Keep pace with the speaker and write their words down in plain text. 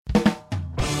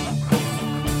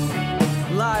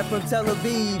Live from Tel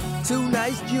Aviv, two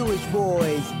nice Jewish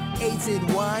boys,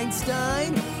 Eitan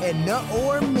Weinstein and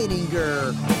Naor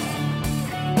Mininger.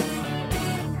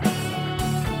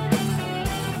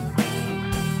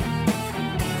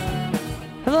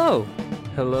 Hello.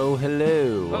 Hello,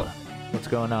 hello. Oh. What's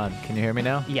going on? Can you hear me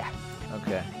now? Yeah.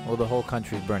 Okay. Well, the whole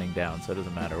country's burning down, so it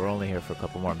doesn't matter. We're only here for a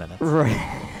couple more minutes.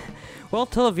 Right. Well,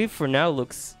 Tel Aviv for now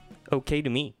looks okay to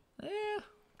me.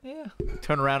 Yeah.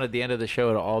 Turn around at the end of the show,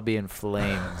 it'll all be in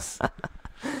flames.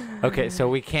 Okay, so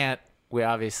we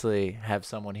obviously have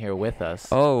someone here with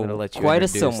us. I'm Oh, gonna let you quite a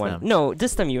introduce someone. them. No,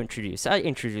 this time you introduce. I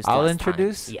introduced I'll last time.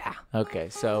 introduce? Yeah. Okay,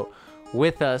 so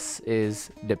with us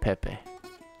is De Pepe,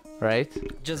 right?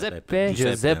 Giuseppe.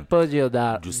 Giuseppe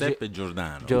Giordano. Giuseppe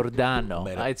Giordano. Giordano.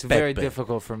 Better. It's very Pepe.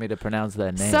 difficult for me to pronounce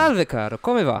that name. Salve caro,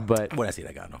 come va? But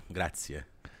Buonasera, caro. Grazie.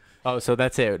 oh, so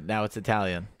that's it. Now it's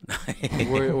Italian.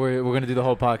 we're gonna do the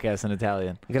whole podcast in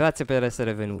Italian. Grazie per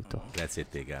essere venuto. Grazie a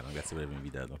te, caro. Grazie per avermi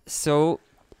invitato. So,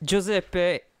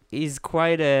 Giuseppe is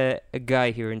quite a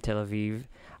guy here in Tel Aviv.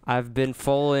 I've been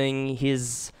following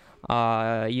his,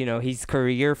 his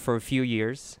career for a few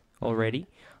years already.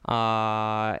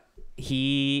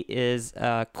 He is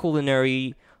a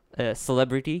culinary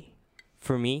celebrity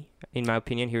for me, in my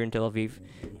opinion, here in Tel Aviv.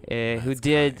 Who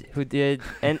did,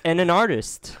 and an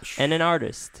artist,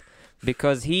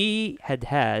 because he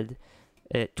had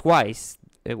twice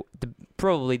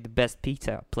probably the best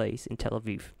pizza place in Tel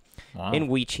Aviv, Wow. in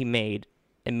which he made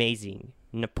amazing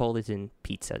Neapolitan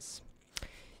pizzas.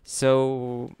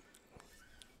 So,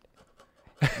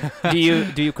 do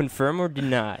you confirm or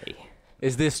deny?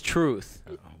 Is this truth?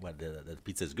 What, the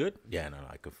pizza is good? Yeah, no,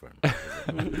 I confirm.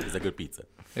 It's a good pizza.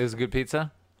 It was a good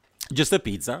pizza? Just a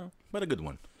pizza, but a good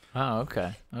one. Oh,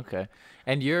 okay.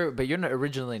 And you're not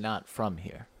originally not from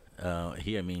here.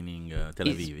 Here meaning Tel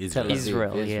Is- Aviv, Tel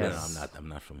Israel. Aviv, Israel, Israel. yes. No, I'm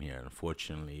not from here.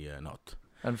 Unfortunately, not.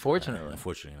 Unfortunately.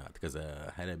 Unfortunately not, because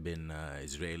had I been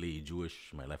Israeli,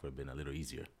 Jewish, my life would have been a little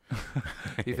easier.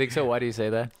 You think so? Why do you say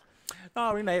that? No,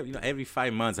 I mean, every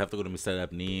 5 months I have to go to Mr.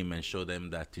 Apnim and show them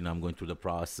that I'm going through the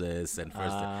process. And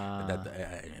first, I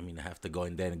have to go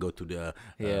and then go to the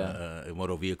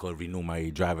motor vehicle, renew my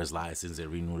driver's license, and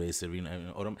renew this.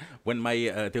 When my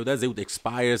Teudat Zehut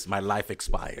expires, my life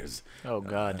expires. Oh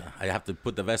God. I have to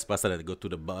put the Vespa aside and go to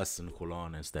the bus in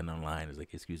Holon and stand online. It's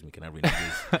like, excuse me, can I renew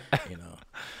this?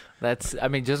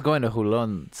 Just going to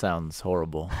Hulon sounds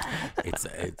horrible. It's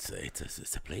a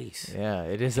place. Yeah,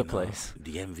 it is a You know, place.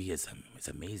 the MV is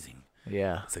amazing.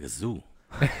 Yeah. It's like a zoo.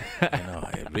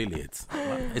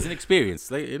 It's an experience.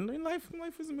 Like in life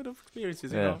is a bit of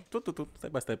experiences. Yeah.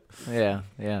 Step by step. Yeah.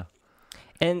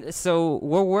 And so,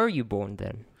 where were you born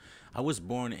then? I was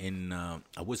born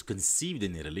I was conceived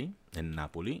in Italy, in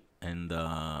Napoli, and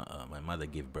my mother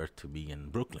gave birth to me in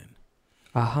Brooklyn.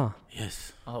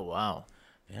 Yes. Oh wow.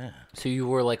 Yeah. So you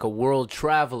were like a world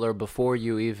traveler before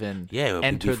you even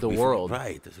entered the world.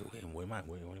 Right. So, where am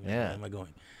I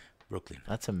going? Brooklyn.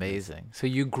 That's amazing. So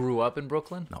you grew up in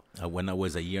Brooklyn? No. When I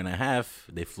was a year and a half,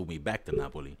 they flew me back to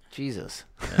Napoli. Jesus.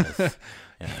 Yes.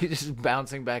 Yeah. You're just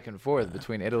bouncing back and forth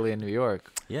between Italy and New York.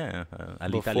 Yeah.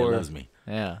 Alitalia loves me.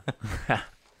 Yeah.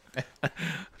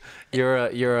 You're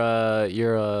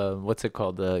what's it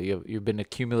called? You've been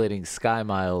accumulating sky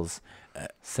miles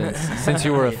since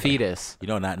you were a fetus.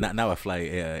 Now I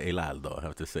fly El Al, though, I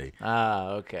have to say. Ah,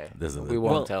 okay. We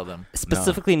Well, won't tell them.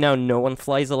 Specifically now, no one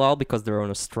flies Al because they're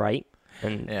on a strike,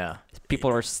 and Yeah. people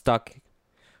are stuck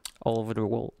all over the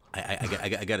world.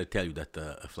 I got to tell you that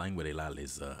flying with El Al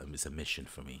is a mission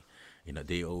for me.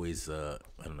 They always, I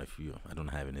don't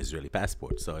have an Israeli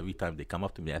passport. So every time they come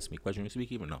up to me, they ask me a question, you speak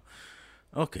Hebrew? No.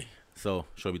 Okay. So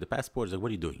show me the passport. It's like, what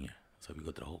are you doing here? So we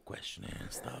go through the whole questionnaire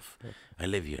and stuff. I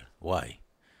live here. Why?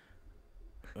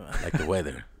 I like the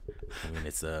weather.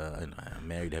 I'm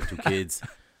married, I have 2 kids.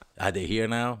 Are they here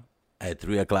now? At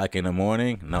 3 o'clock in the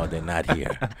morning? No, they're not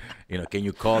here. Can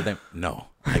you call them? No,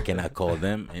 I cannot call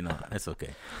them. That's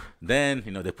okay. Then,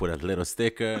 they put a little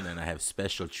sticker, and then I have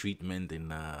special treatment,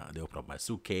 and they open up my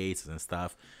suitcases and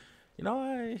stuff. You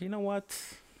know what?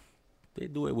 They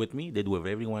do it with me. They do it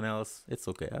with everyone else. It's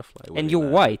okay. I fly with And it. you're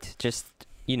white, just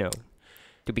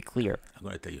to be clear. I'm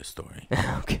gonna tell you a story.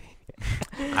 Okay.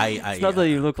 It's It's not that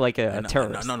you look like a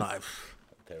terrorist. No,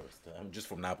 terrorist. I'm just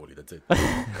from Napoli. That's it.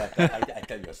 But I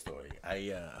tell you a story.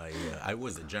 I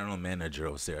was the general manager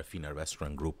of Serafina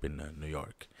Restaurant Group in New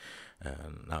York.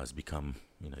 Now it's become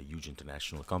a huge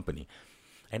international company,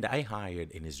 and I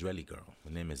hired an Israeli girl.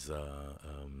 Her name is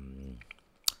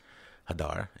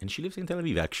Hadar, and she lives in Tel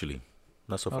Aviv actually,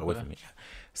 not so far away from me.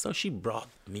 So she brought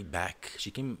me back.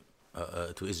 She came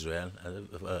to Israel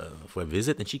for a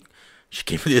visit, and she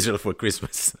came to Israel for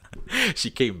Christmas. She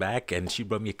came back and she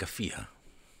brought me a kafia.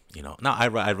 Now I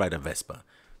ride a Vespa.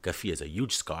 Kafia is a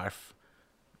huge scarf.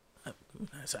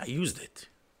 So I used it.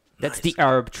 That's Nice. the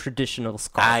Arab traditional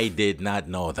scarf. I did not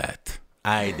know that.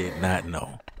 I did not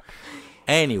know.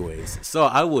 Anyways, so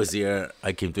I was here.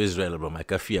 I came to Israel, I brought my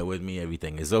kafia with me.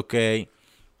 Everything is okay.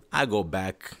 I go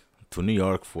back to New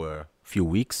York for a few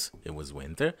weeks. It was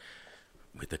winter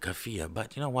with the kafia.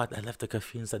 But you know what? I left the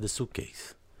kafia inside the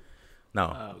suitcase.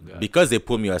 Now, because they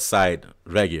pull me aside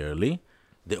regularly,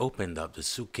 they opened up the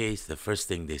suitcase. The first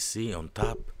thing they see on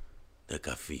top, the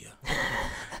kafia.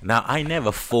 Now, I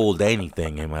never fold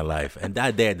anything in my life. And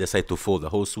that day, I decided to fold the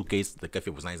whole suitcase. The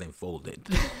kafia was nice and folded.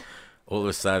 All of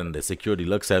a sudden, the security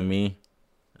looks at me.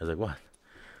 I was like, what?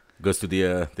 Goes to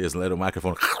there's a little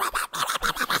microphone.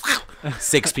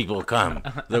 6 people come. I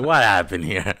was like, what happened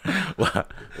here?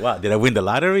 What? Did I win the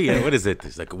lottery? What is it?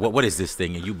 It's like, what is this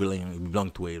thing? And you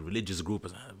belong to a religious group. I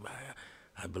was like,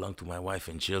 I belong to my wife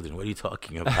and children. What are you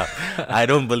talking about? I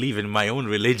don't believe in my own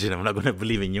religion. I'm not going to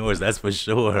believe in yours. That's for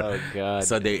sure. Oh, God.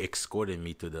 So they escorted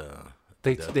me to the...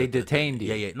 They detained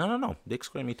you. Yeah. No. They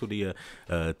escorted me to the...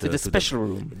 to the special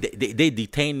room. They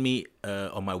detained me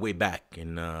on my way back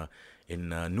in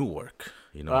Newark.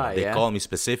 They called me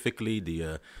specifically,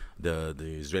 the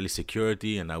Israeli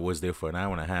security, and I was there for an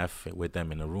hour and a half with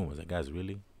them in a room. I was like, guys,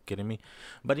 really kidding me?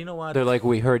 But you know what? They're like,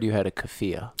 we heard you had a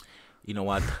kafia. You know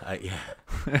what?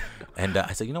 And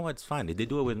I said, you know what? It's fine. They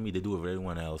do it with me. They do it with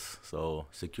everyone else. So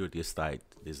security is tight.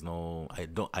 There's no.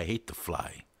 I hate to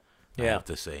fly. I have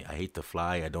to say, I hate to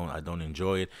fly. I don't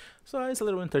enjoy it. So it's a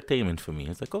little entertainment for me.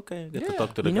 It's like, okay, I get to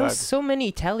talk to the guard. So many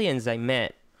Italians I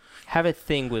met have a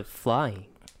thing with flying.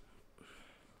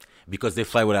 Because they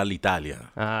fly with Alitalia.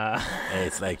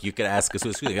 It's like you can ask us,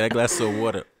 excuse me, I got a glass of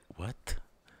water. What?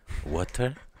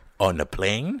 Water? On a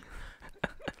plane?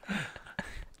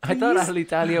 I thought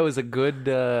Alitalia was a good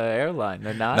airline.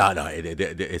 Or not? No, it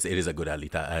is a good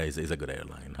Alitalia. It's a good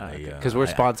airline. Because we're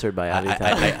sponsored by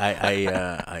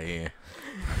Alitalia.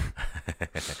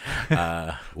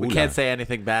 We can't say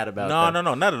anything bad about them.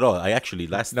 No, not at all. I actually,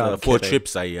 last 4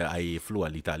 trips, I flew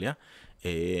Alitalia.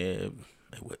 They're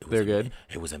good.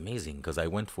 It was amazing because I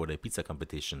went for the pizza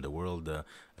competition, the world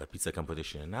pizza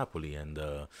competition in Napoli, and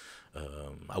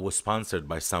I was sponsored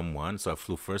by someone, so I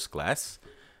flew first class.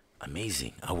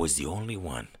 Amazing. I was the only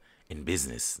one in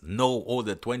business. All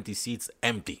the 20 seats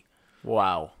empty.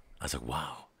 Wow. I was like,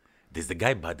 wow. Does the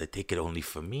guy buy the ticket only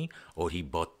for me, or he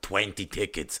bought 20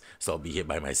 tickets, so I'll be here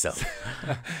by myself?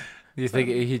 You think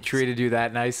he treated you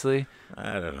that nicely?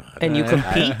 I don't know. And you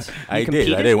compete? I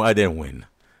did. I didn't win.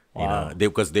 Wow.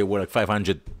 Because they were like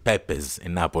 500 pepes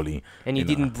in Napoli. And you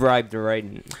didn't bribe the right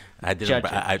I didn't.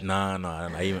 judges. No.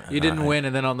 You didn't win,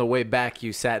 and then on the way back,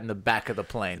 you sat in the back of the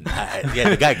plane.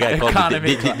 The guy called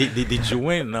me. Did you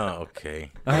win? No.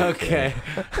 Okay. Okay.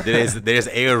 There's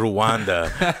Air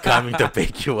Rwanda coming to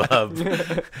pick you up.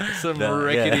 Some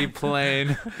rickety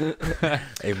plane. A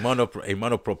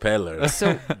monopropeller.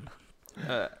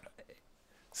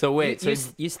 So wait.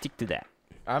 You stick to that.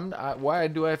 Why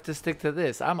do I have to stick to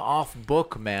this? I'm off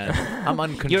book, man. I'm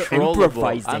You're uncontrollable.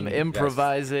 improvising. I'm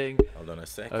improvising. Hold on a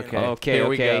second. Okay. Here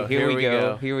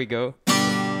we go.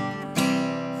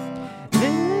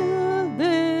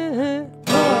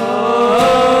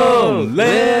 Oh,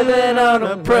 living on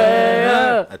a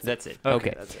prayer. That's it.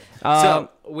 Okay. Okay. So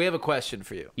we have a question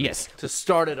for you. Yes. To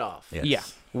start it off. Yes. Yeah.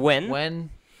 When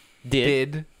When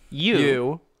did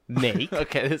you make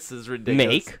Okay, this is ridiculous.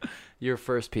 make your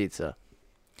first pizza?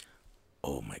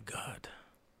 Oh my God.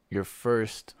 Your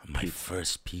first My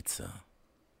first pizza.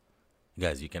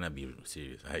 Guys, you cannot be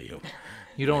serious.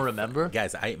 You don't remember?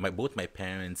 Guys, both my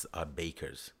parents are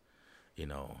bakers. I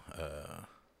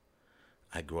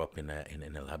grew up in a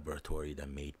laboratory that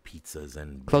made pizzas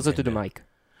and closer to the mic?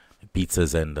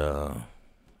 pizzas and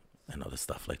other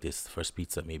stuff like this. First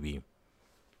pizza maybe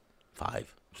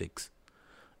 5, 6.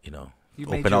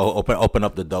 Open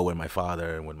up the dough with my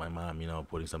father and with my mom,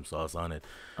 putting some sauce on it.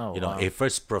 Oh, wow. A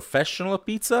first professional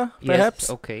pizza, perhaps. Yes.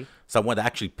 Okay. Someone that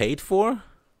actually paid for.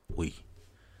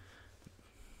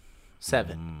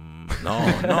 7.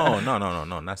 No,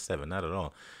 not 7, not at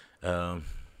all.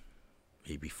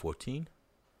 Maybe 14,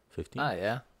 15. Ah,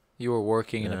 yeah. You were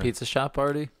working in a pizza shop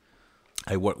already?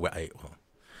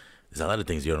 There's a lot of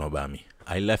things you don't know about me.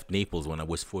 I left Naples when I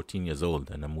was 14 years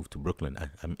old, and I moved to Brooklyn.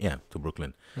 To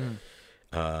Brooklyn.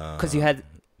 Because you had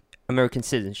American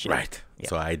citizenship. Right. Yeah.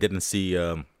 So I didn't see.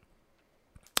 I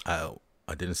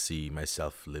didn't see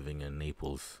myself living in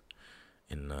Naples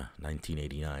in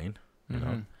 1989.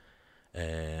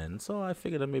 And so I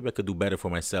figured that maybe I could do better for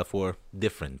myself or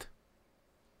different.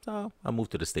 So I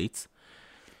moved to the States.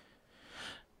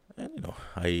 And,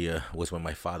 I was with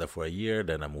my father for a year.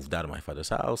 Then I moved out of my father's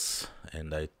house.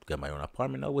 And I got my own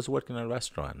apartment. I was working in a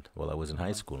restaurant while I was in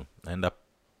high school. And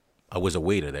I was a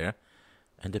waiter there.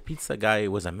 And the pizza guy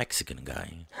was a Mexican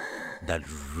guy that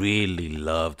really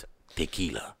loved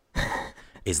tequila.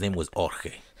 His name was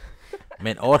Jorge.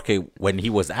 Man, Jorge, when he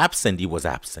was absent, he was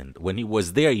absent. When he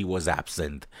was there, he was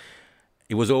absent.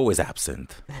 He was always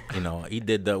absent. He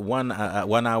did the 1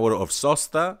 hour of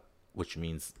sosta, which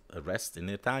means a rest in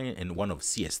Italian, and one of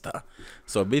siesta.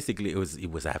 So basically,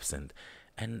 it was absent.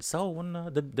 And so when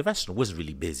the restaurant was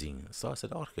really busy, so I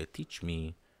said, Jorge, teach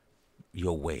me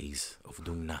your ways of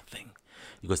doing nothing.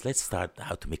 He goes, let's start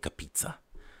how to make a pizza.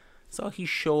 So he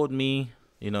showed me,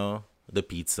 the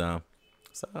pizza.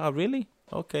 So, oh, really?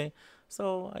 Okay.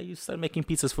 So I started making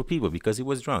pizzas for people because he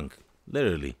was drunk,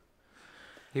 literally.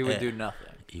 He would do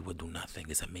nothing. He would do nothing.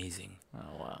 It's amazing.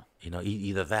 Oh, wow.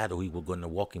 Either that or he would go in the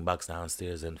walking box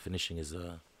downstairs and finishing his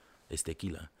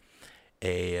tequila.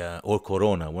 Or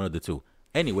Corona, one of the two.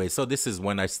 Anyway, so this is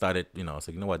when I started, I was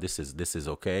like, you know what, this is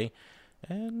okay.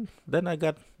 And then I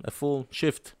got a full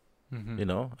shift,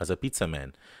 as a pizza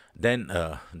man. Then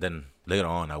later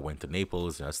on, I went to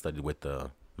Naples and I studied with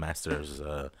the masters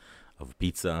of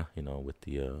pizza,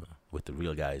 with the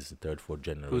real guys, the third, fourth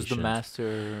generation. Who's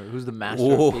the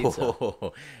master of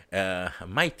pizza?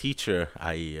 My teacher,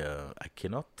 I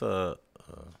cannot, I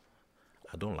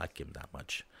don't like him that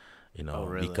much,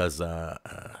 really? Because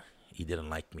he didn't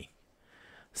like me.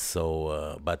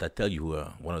 So, but I tell you,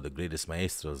 one of the greatest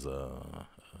maestros,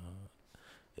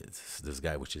 it's this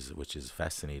guy, which is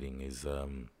fascinating. Is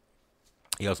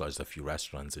he also has a few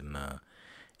restaurants in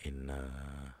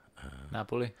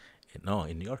Napoli? No,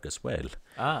 in New York as well.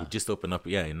 Ah, He just opened up.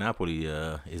 Yeah, in Napoli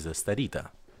is a Starita.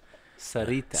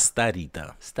 Starita.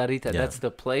 Starita. Yeah. That's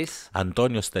the place.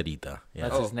 Antonio Starita. Yeah.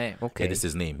 That's his name. Okay. Yeah, that's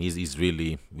his name. He's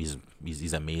really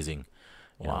he's amazing.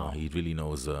 Wow. He really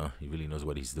knows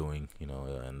what he's doing.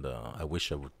 And I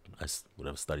wish I would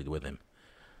have studied with him.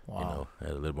 Wow. Had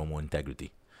a little bit more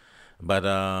integrity. But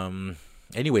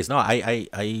anyways, no, I'm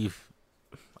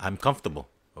comfortable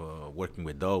working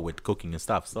with dough, with cooking and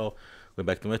stuff. So went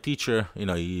back to my teacher.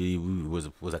 He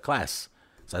was a class.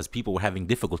 So as people were having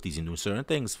difficulties in doing certain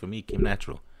things, for me it came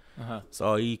natural. Uh-huh.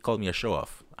 So he called me a show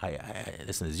off.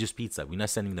 Listen, it's just pizza. We're not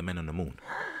sending the men on the moon.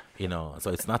 So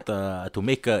it's not to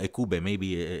make a cube.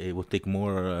 Maybe it will take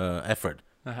more effort.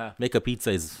 Uh-huh. Make a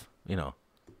pizza is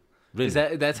really.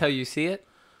 That's how you see it?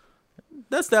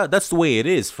 That's the way it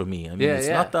is for me. I mean, Yeah, it's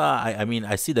yeah. not.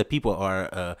 I see that people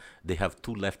are. They have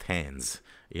two left hands.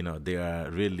 They are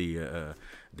really.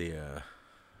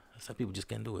 Some people just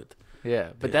can't do it. Yeah,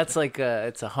 but Yeah. that's like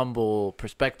it's a humble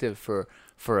perspective for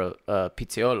a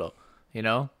pizziolo,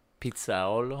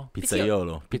 Pizzaiolo.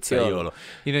 Pizzaiolo.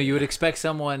 You would expect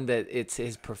someone that it's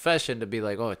his profession to be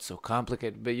like, oh, it's so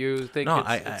complicated, but you think No,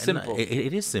 it's simple.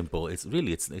 It is simple. It's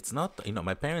really. It's not.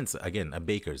 My parents again are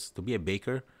bakers. To be a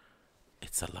baker,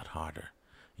 it's a lot harder.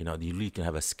 You need to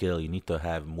have a skill. You need to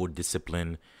have more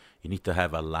discipline. You need to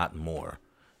have a lot more.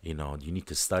 You need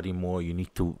to study more. You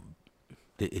need to.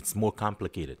 It's more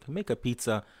complicated. To make a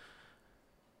pizza,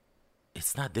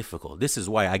 it's not difficult. This is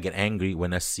why I get angry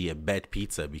when I see a bad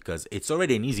pizza, because it's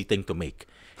already an easy thing to make.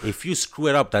 If you screw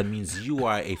it up, that means you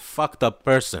are a fucked up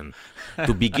person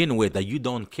to begin with, that you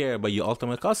don't care about your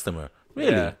ultimate customer.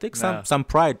 Really, Yeah, take no. some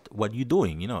pride what you're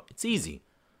doing. It's easy.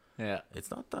 Yeah.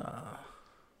 It's not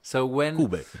So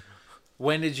Cube.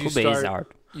 when did you Kube start? is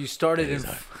art. You started It is in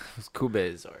art. Kube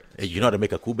is art. You know how to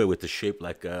make a cube with the shape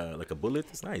like a bullet?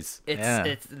 It's nice.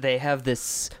 They have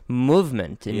this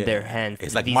movement in Yeah. their hands.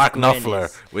 It's like these Mark grannies. Knopfler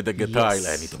with the guitar. Yes.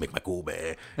 Like, I need to make my cube.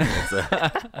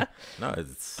 No,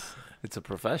 It's a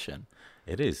profession.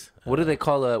 it is. What do they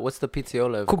call what's the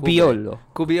pizziolo? of Kube? Cubiolo.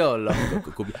 Cubiolo.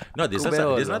 No, there's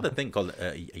Cubeolo. another thing called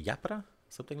yapra,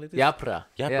 something like this. Yapra.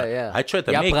 Yapra. Yeah. I tried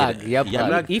to make Yaprag, it.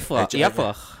 yaprag.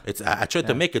 Ifrach. I tried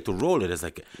to make it to roll it. It's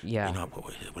like, Yeah.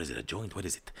 what is it? A joint? What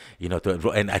is it?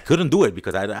 And I couldn't do it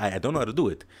because I don't know how to do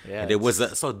it. Yeah, And there was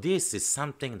so this is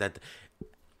something that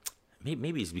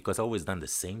maybe it's because I've always done the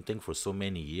same thing for so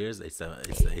many years.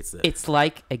 It's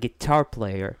like a guitar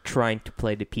player trying to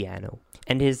play the piano,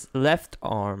 and his left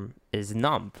arm is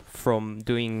numb from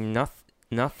doing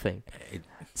nothing.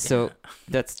 So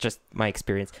that's just my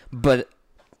experience. But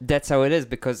that's how it is,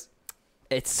 because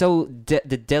it's so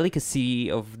the delicacy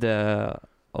of the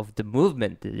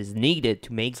movement that is needed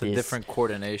to make It's a this. different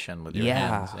coordination with your Yeah.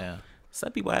 hands. Yeah.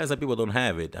 Some people have, some people don't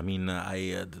have it. I mean,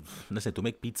 listen, to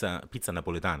make pizza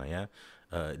napoletana, yeah,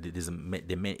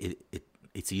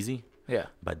 it's easy, Yeah.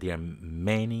 but there are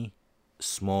many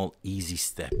small, easy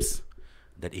steps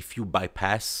that if you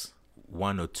bypass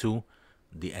one or two,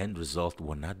 the end result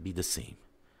will not be the same.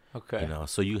 Okay. You know,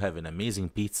 so you have an amazing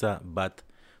pizza, but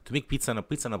to make pizza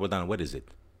napoletana, what is it?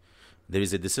 There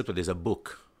is a discipline, there's a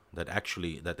book that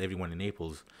everyone in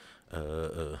Naples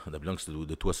that belongs to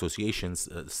the two associations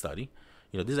study.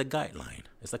 You know, there's a guideline.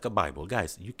 It's like a Bible.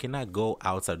 Guys, you cannot go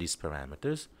outside these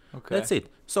parameters. Okay. That's it.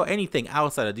 So anything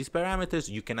outside of these parameters,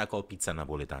 you cannot call pizza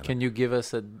napoletana. Can you give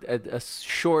us a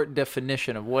short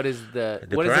definition of what is what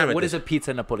parameters. is a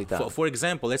pizza napolitana? For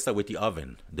example, let's start with the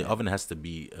oven. The oven has to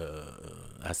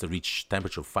reach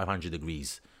temperature of 500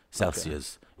 degrees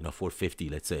Celsius. You know, 450,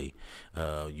 let's say.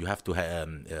 You have to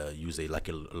use a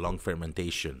long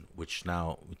fermentation, which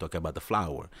now we talk about the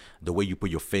flour. The way you put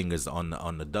your fingers on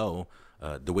the dough,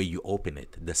 the way you open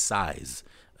it, the size.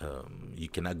 You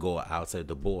cannot go outside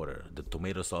the border. The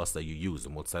tomato sauce that you use, the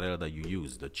mozzarella that you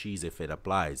use, the cheese if it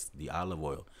applies, the olive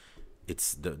oil.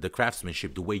 It's the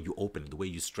craftsmanship, the way you open it, the way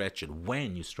you stretch it,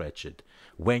 when you stretch it,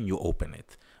 when you open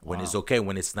it, when it's okay,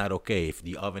 when it's not okay, if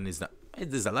the oven is not.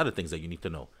 There's a lot of things that you need to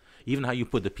know. Even how you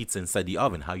put the pizza inside the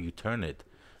oven, how you turn it.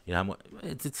 You know,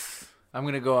 it's I'm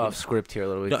gonna go off script here a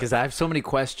little bit because I have so many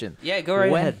questions. Yeah, go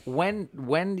right ahead.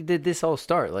 When did this all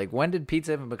start? Like, when did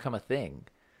pizza even become a thing?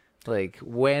 Like,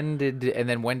 when did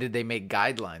they make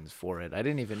guidelines for it? I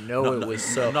didn't even know it was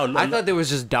so. I thought there was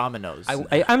just Domino's.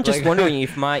 I'm just wondering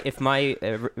if my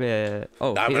here we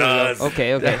go. Domino's.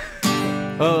 Okay.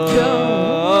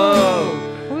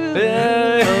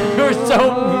 You're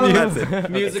so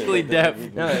musically deaf.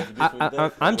 No,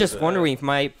 I'm just wondering if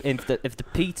the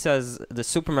pizzas, the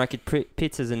supermarket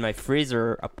pizzas in my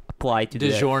freezer apply to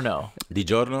DiGiorno.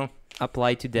 DiGiorno.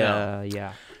 Apply to the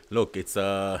yeah. Look, it's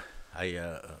Can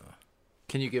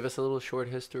you give us a little short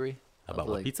history about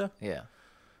of, what pizza? Yeah.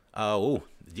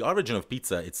 The origin of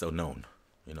pizza, it's unknown,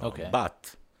 you know. Okay.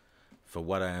 But for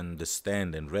what I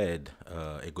understand and read,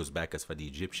 it goes back as for the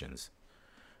Egyptians.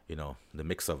 You know, the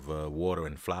mix of water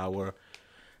and flour.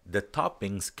 The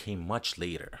toppings came much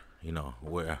later, you know,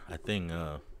 where I think,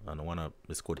 I don't want to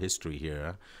misquote history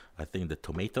here. I think the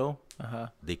tomato,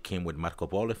 they came with Marco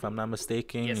Polo, if I'm not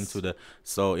mistaken. Yes.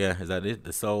 So, yeah, is that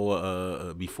it?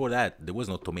 So, before that, there was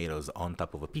no tomatoes on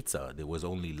top of a pizza. There was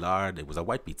only lard. It was a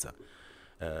white pizza.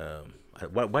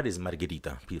 What is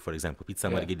margherita, for example? Pizza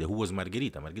margherita. Who was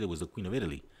Margherita? Margherita was the queen of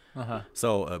Italy.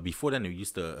 So, before then, they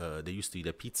used to eat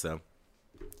a pizza,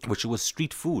 which was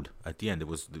street food at the end.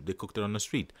 They cooked it on the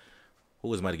street. Who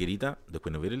was Margherita, the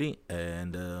queen of Italy?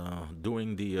 And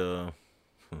during the...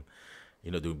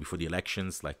 before the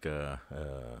elections, like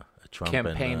Trump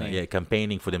campaigning.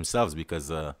 Campaigning for themselves because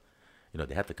they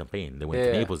had to campaign. They went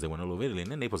to Naples, they went all over Italy,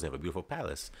 and then Naples they have a beautiful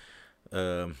palace.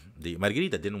 The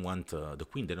Margherita didn't want the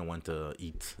queen didn't want to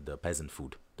eat the peasant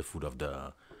food, the food of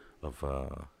the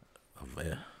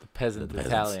peasant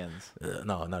Italians.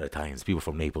 No, not Italians. People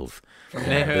from Naples.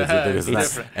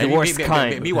 The worst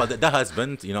kind. Meanwhile, the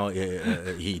husband,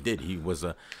 he did. He was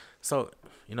so.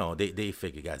 They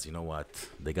figured, guys, you know what?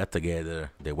 They got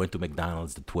together. They went to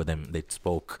McDonald's. The two of them, they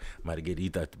spoke.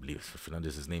 Margherita, I believe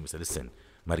Fernandez's name, said, "Listen,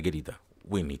 Margherita,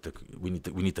 we need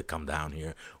to come down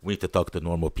here. We need to talk to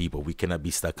normal people. We cannot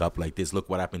be stuck up like this. Look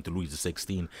what happened to Louis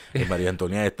XVI and Maria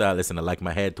Antonietta. Listen, I like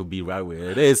my head to be right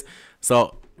where it is."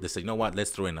 So they said, "You know what?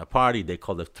 Let's throw in a party." They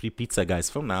called the three pizza guys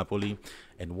from Napoli,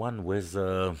 and one was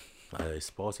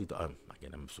Esposito.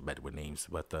 Again, I'm so bad with names,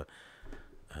 but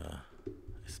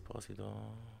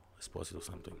Esposito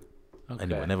something. Okay.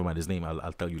 Anyway, never mind his name.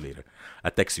 I'll tell you later.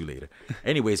 I'll text you later.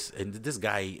 Anyways, and this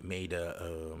guy made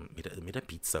a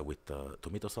pizza with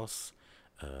tomato sauce,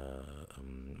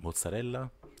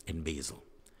 mozzarella, and basil.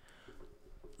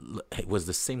 It was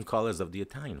the same colors of the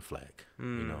Italian flag,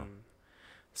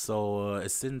 So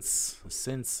since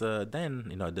then,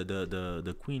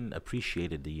 the queen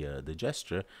appreciated the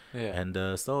gesture, and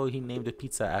so he named the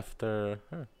pizza after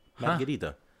her,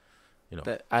 Margherita.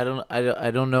 I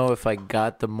don't know if I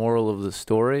got the moral of the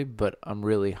story, but I'm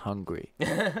really hungry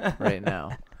right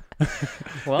now.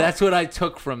 Well, that's what I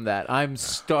took from that. I'm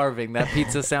starving. That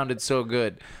pizza sounded so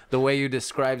good. The way you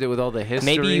described it with all the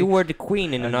history. Maybe you were the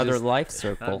queen in another life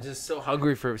circle. I'm just so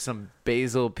hungry for some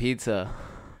basil pizza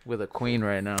with a queen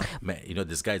right now. Man,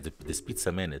 this guy, this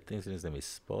pizza man, I think his name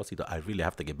is Esposito. I really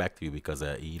have to get back to you because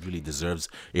he really deserves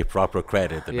a proper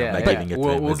credit, and I'm not giving it to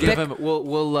him. We'll give him.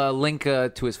 We'll link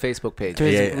to his Facebook page. To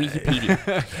his Wikipedia.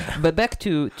 But back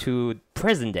to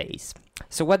present days.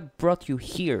 So what brought you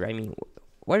here? I mean,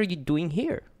 what are you doing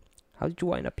here? How did you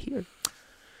wind up here?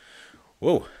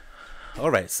 Whoa.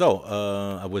 All right. So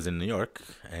I was in New York,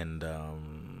 and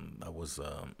I was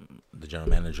the general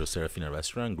manager of Serafina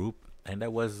Restaurant Group. And I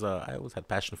always had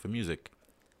passion for music.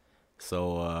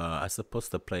 So I was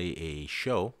supposed to play a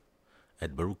show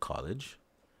at Baruch College.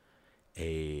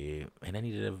 And I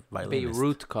needed a violinist.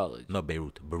 Beirut College. No,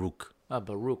 Beirut. Baruch. Ah,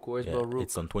 Baruch. Where's Yeah, Baruch?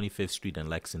 it's on 25th Street and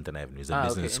Lexington Avenue. It's a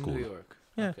business school. In New York.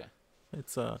 Yeah. Okay.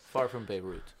 It's Far from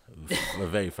Beirut.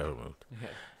 very far removed.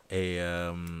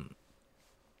 Yeah.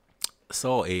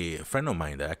 So a friend of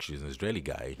mine that actually is an Israeli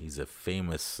guy. He's a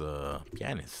famous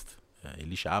pianist,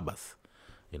 Elisha Abbas.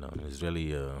 An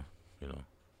Israeli,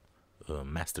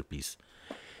 masterpiece.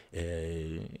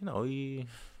 He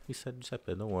said,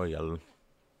 Giuseppe, don't worry, I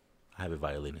have a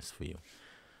violinist for you.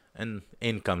 And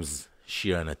in comes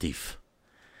Shira Natif,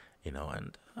 we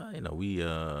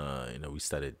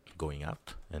started going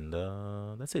out, and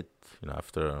that's it.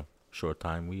 After a short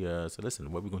time, we said,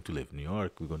 listen, where are we going to live? New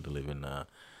York? We're going to live in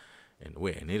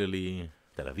where? In Italy,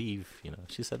 Tel Aviv.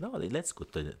 She said, no, let's go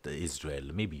to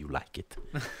Israel. Maybe you like it.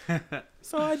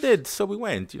 So I did. So we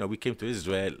went. We came to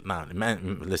Israel. Now,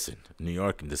 man, listen, New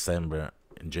York in December,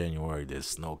 in January, there's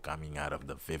snow coming out of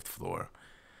the 5th floor.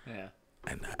 Yeah.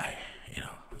 And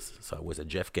so I was at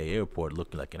JFK Airport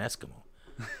looking like an Eskimo.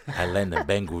 I landed in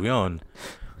Ben Gurion.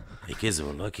 The kids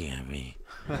were looking at me.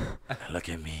 Look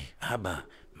at me. Abba,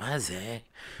 Maze.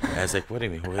 I was like, what do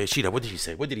you mean? Shida, what did he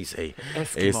say? What did he say?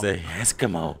 Eskimo. He said,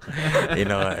 Eskimo.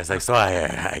 I was like, so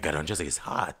I got on just like, it's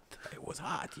hot. It was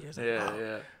hot. Like,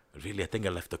 Yeah. Really, I think I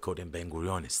left the coat in Ben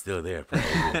Gurion. It's still there,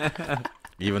 probably.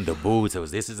 Even the boots.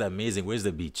 This is amazing. Where's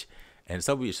the beach? And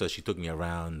so she took me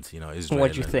around, Israel.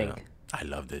 What'd you think? I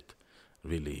loved it,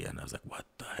 really. And I was like, what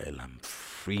the hell? I'm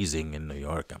freezing in New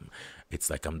York. It's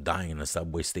like I'm dying in a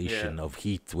subway station of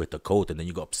heat with a coat, and then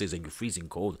you go upstairs and you're freezing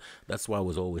cold. That's why I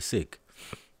was always sick.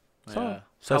 So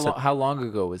how long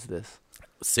ago was this?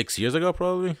 6 years ago,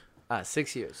 probably.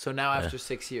 6 years. So now after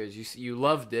 6 years, you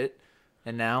loved it,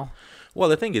 and now? Well,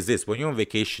 the thing is this. When you're on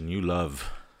vacation, you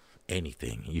love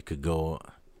anything. You could go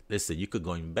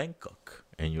in Bangkok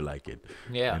and you like it.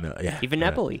 Yeah. Even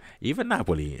Napoli. Even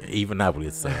Napoli.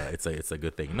 It's a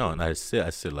good thing. No, I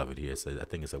still love it here. I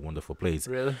think it's a wonderful place.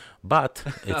 Really? But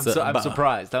I'm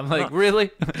surprised. I'm like, really?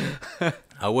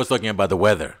 I was talking about the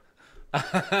weather.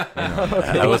 Okay.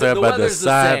 I was talking about the weather's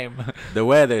the same. The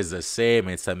weather is the same.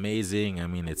 It's amazing. I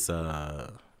mean, it's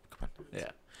come on.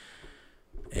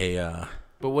 Yeah.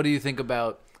 But what do you think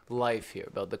about life here,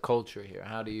 about the culture here?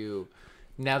 How do you,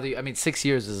 now that 6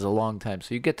 years is a long time,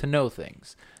 so you get to know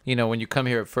things. When you come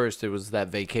here at first, it was that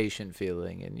vacation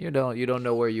feeling, and you don't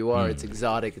know where you are. It's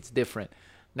exotic, it's different.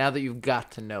 Now that you've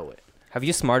got to know it, Have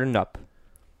you smartened up?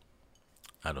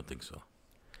 I don't think so,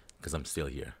 because I'm still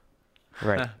here.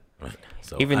 Right. Right.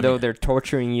 So Even though they're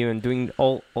torturing you and doing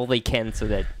all they can so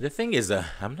that... The thing is,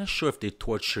 I'm not sure if they're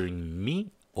torturing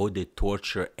me or they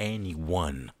torture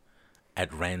anyone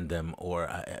at random, or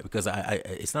because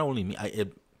it's not only me.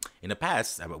 In the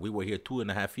past, we were here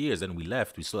 2.5 years, and we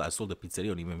left. I sold the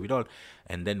pizzeria on Ibn Vidal,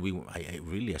 and then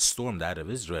I stormed out of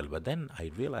Israel. But then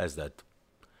I realized that,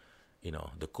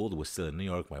 the cold was still in New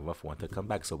York. My wife wanted to come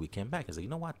back, so we came back. I said, you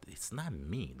know what? It's not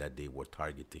me that they were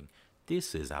targeting.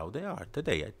 This is how they are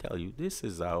today. I tell you, this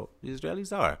is how the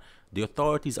Israelis are. The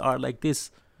authorities are like this.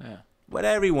 yeah. But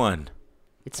everyone,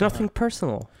 It's nothing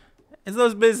personal. it's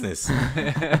those business.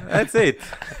 That's it.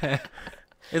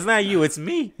 It's not you. It's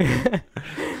me.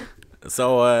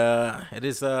 So it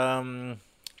is.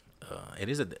 It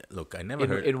is a look. I never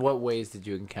heard. In what ways did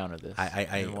you encounter this?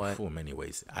 For many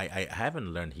ways. I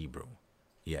haven't learned Hebrew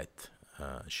yet,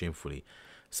 shamefully.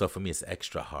 So for me, it's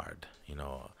extra hard.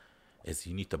 Is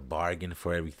you need to bargain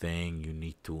for everything. You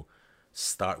need to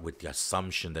start with the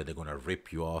assumption that they're going to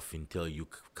rip you off until you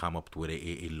come up with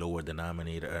a lower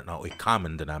denominator, a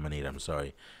common denominator, I'm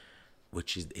sorry,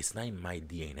 which is, it's not in my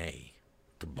DNA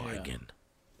to bargain.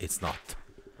 Yeah. It's not.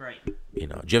 Right. Do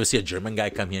you ever see a German guy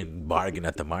come here and bargain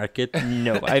at the market?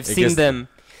 No, I've seen them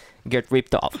get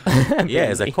ripped off.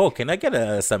 Yeah, it's like, oh, can I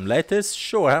get some lettuce?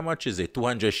 Sure, how much is it?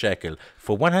 200 shekel.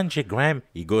 For 100 gram,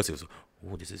 he goes,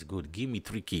 oh, this is good. Give me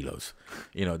 3 kilos.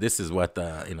 This is what,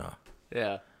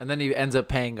 Yeah, and then he ends up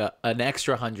paying an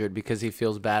extra 100 because he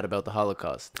feels bad about the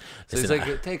Holocaust. So he's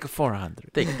like, take a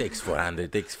 400. Takes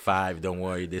 400. Takes 5. Don't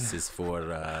worry. This is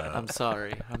for. I'm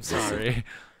sorry. I'm sorry.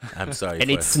 I'm sorry.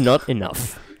 And it's not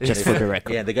enough. Just for the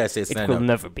record. Yeah, the guy says it will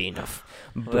never be enough.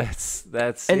 But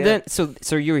that's. And then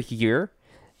so you're here,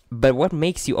 but what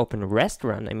makes you open a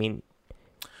restaurant? I mean.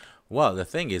 Well, the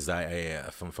thing is, I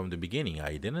from the beginning,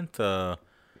 I didn't.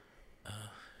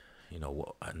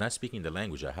 Not speaking the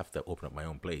language, I have to open up my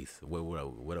own place. Where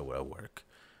would I work?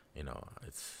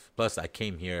 It's plus I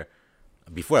came here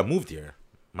before I moved here.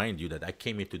 Mind you, that I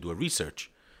came here to do a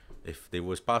research. If there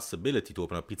was possibility to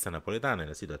open up Pizza Napoletana, and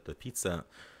I see that the pizza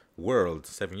world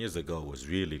 7 years ago was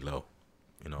really low.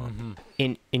 You know,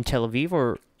 In Tel Aviv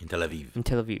or in Tel Aviv. in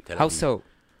Tel Aviv? Tel How Aviv. so?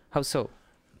 How so?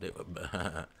 They-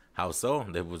 How so?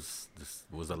 There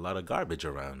was a lot of garbage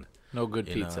around. No good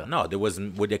You know. pizza. No, there was,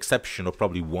 with the exception of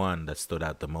probably one that stood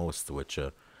out the most, which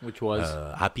Which was?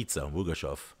 Ha Pizza,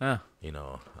 Rugashov. Ah. You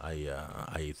know,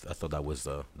 I thought that was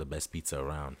the best pizza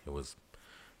around. It was,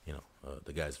 you know,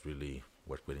 the guys really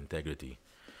worked with integrity.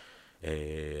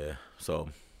 So,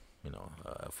 you know,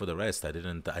 for the rest, I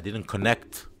didn't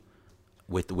connect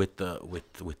with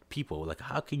people. Like,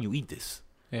 how can you eat this?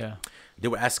 Yeah. They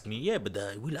were asking me, yeah, but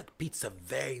we like pizza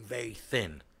very, very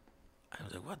thin. I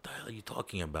was like, what the hell are you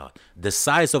talking about? The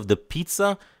size of the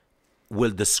pizza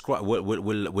will describe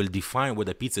will define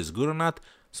whether pizza is good or not.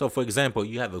 So, for example,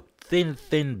 you have a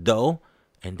thin dough,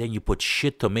 and then you put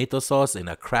shit tomato sauce and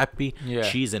a crappy Yeah.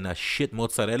 cheese and a shit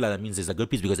mozzarella. That means it's a good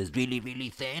pizza because it's really, really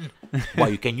thin.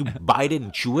 Why? Can you bite it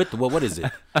and chew it? What is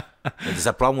it? If there's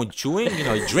a problem with chewing, you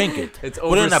know, you drink it. It's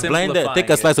put it in a blender. Take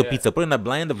a oversimplifying slice it, of pizza, put it in a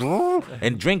blender,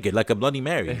 and drink it like a Bloody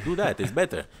Mary. Do that. It's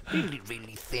better. Really,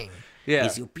 really thin. Yeah.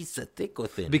 Is your pizza thick or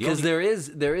thin? Because there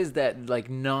is that like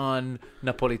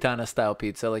non-Napolitana style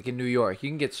pizza, like in New York, you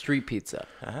can get street pizza.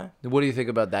 Uh-huh. What do you think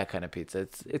about that kind of pizza?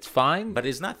 It's fine. But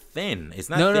it's not thin. It's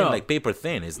not No, thin no. like paper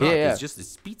thin. It's not. Yeah, yeah.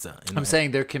 It's pizza. You I'm know?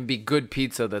 saying there can be good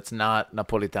pizza that's not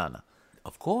Napolitana.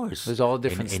 Of course. There's all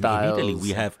different In styles. Italy,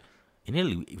 we have. In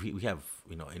Italy, we have.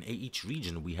 You know, in each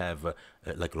region, we have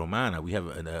like Romana. We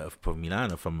have from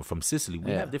Milano, from Sicily.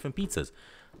 We Yeah. have different pizzas.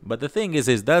 But the thing is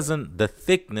doesn't the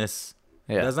thickness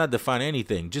Yeah. does not define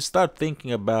anything. Just start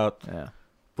thinking about Yeah.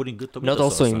 putting good tomato Not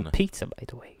also sauce in on it. pizza, by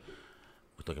the way.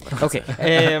 We're talking about Okay.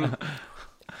 pizza.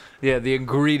 Yeah, the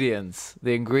ingredients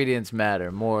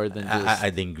matter more than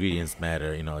just. The ingredients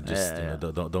matter, you know. Just Yeah, you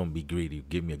yeah. know, don't be greedy.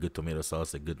 Give me a good tomato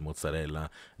sauce, a good mozzarella.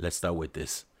 Let's start with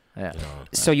this. Yeah. You know,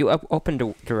 So you open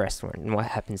the restaurant, and what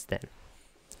happens then?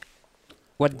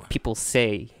 What What? people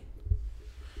say?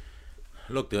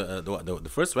 look, the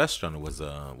first restaurant was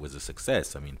a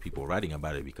success. I mean, people were writing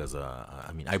about it because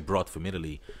I mean, I brought from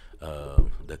Italy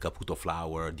the Caputo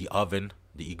flour, the oven,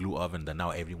 the igloo oven that now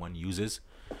everyone uses.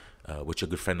 Which a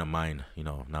good friend of mine, you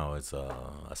know, now it's a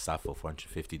Safo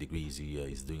 450 degrees.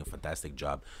 He's doing a fantastic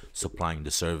job supplying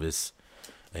the service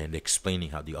and explaining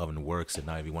how the oven works, and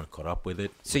now everyone caught up with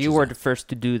it. So which you is were the first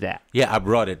to do that. yeah, I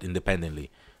brought it independently,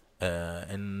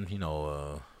 and you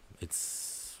know, it's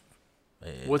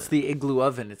What's the igloo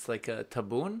oven? It's like a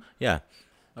taboon. yeah,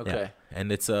 Okay. yeah.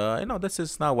 And it's you know, this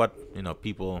is now what you know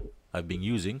people have been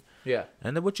using, Yeah.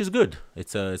 and which is good.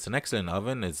 It's an excellent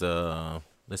oven. It's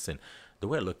listen, the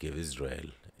way I look at Israel,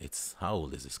 it's how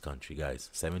old is this country, guys?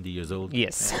 70 years old.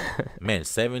 Yes. Man,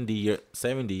 70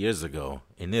 years ago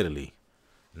in Italy,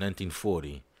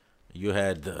 1940, you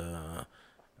had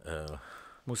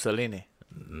Mussolini.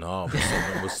 no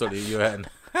Mussolini, you had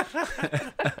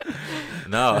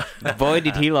no. Boy,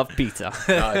 did he love pizza.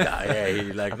 Yeah, in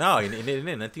the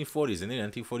 1940s, in the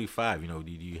 1945, you know,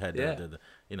 you had Yeah. the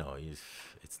you know,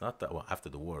 it's not that well after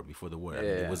the war, before the war. I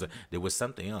mean, Yeah. there was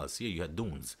something else. Here you had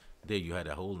dunes. There you had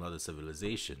a whole other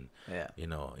civilization. Yeah. You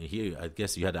know, and here I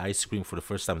guess you had ice cream for the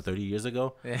first time 30 years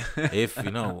ago. Yeah. If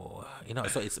you know,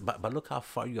 so it's but look how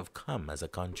far you have come as a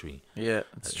country. Yeah,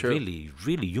 it's true.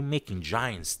 Really, you're making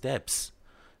giant steps.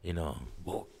 You know,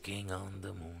 walking on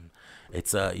the moon.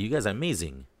 It's you guys are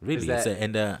amazing. Really, that-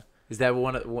 it's Is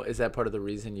that part of the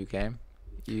reason you came?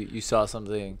 You saw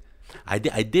something, I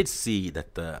did see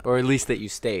that or at least that you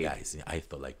stayed. guys. I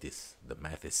thought like this. The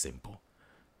math is simple.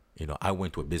 You know, I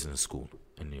went to a business school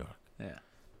in New York, Yeah.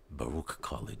 Baruch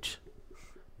College.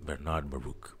 Bernard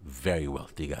Baruch, very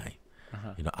wealthy guy.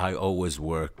 Uh-huh. You know, I always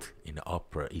worked in the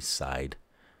Upper East Side,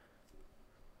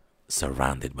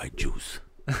 surrounded by Jews.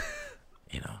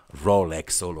 You know,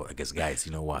 Rolex, Solo. I guess, guys,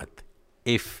 you know what?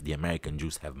 If the American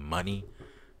Jews have money,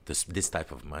 this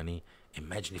type of money,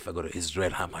 imagine if I go to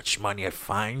Israel, how much money I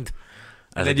find.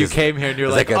 And then you came here and you're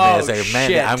It's like, it's oh, man,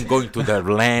 shit. I'm going to the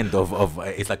land of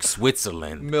it's like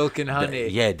Switzerland. Milk and honey.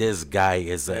 Yeah, this guy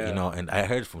is, Yeah. you know, and I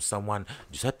heard from someone,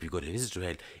 Giuseppe, you go to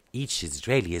Israel, each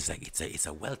Israeli is like, it's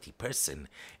a wealthy person.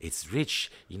 It's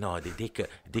rich, you know, they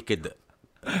could,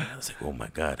 I was like, oh my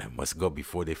God, I must go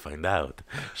before they find out.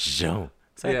 So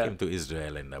Yeah. I came to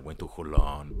Israel and I went to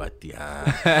Holon, Batya,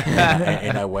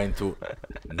 and I went to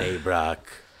Bnei Brak.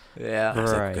 Yeah. I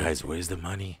was Right. like, guys, where's the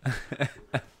money?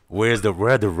 Where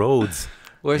are the roads?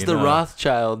 Where's You the know?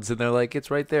 Rothschilds? And they're like, it's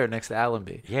right there next to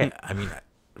Allenby. Yeah, I mean,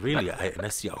 really, and I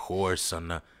see a horse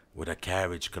with a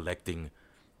carriage collecting.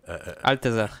 Alte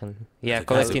Sachen. Yeah, Like,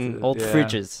 collecting old yeah.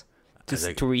 fridges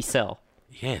Like- to resell.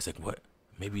 Yeah, it's like what?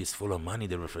 Maybe it's full of money.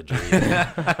 The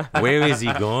refrigerator. Where is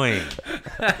he going?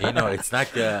 You know, it's not.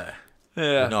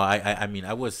 Yeah. You know, I mean,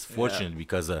 I was fortunate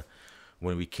because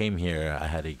when we came here, I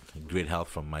had a great help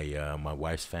from my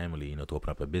wife's family, you know, to open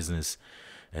up a business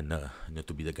and you know,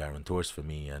 to be the guarantors for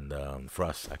me and for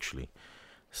us actually.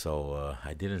 So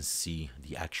I didn't see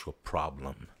the actual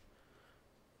problem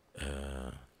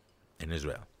in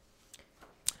Israel.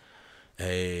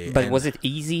 But was it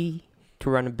easy to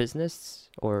run a business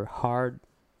or hard?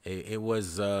 It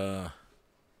was, you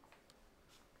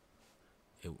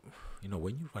know,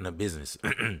 when you run a business,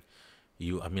 I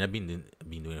mean, I've been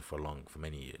doing it for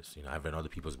many years. You know, I've run other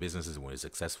people's businesses when it's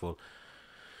successful.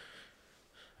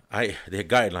 There are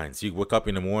guidelines. You wake up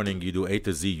in the morning, you do A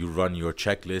to Z, you run your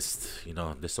checklist. You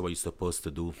know, this is what you're supposed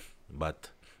to do. But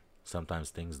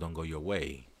sometimes things don't go your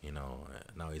way. You know,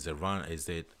 now is it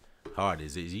hard?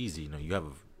 Is it easy? You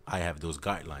know, I have those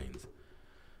guidelines.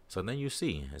 So then you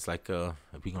see, it's like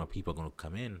people are going to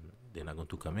come in. They're not going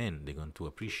to come in. They're going to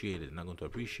appreciate it. They're not going to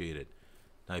appreciate it.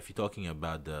 Now, if you're talking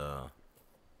about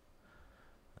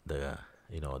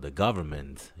the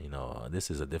government, you know, this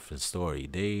is a different story.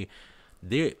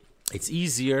 It's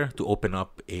easier to open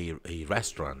up a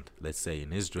restaurant, let's say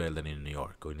in Israel than in New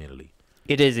York or in Italy.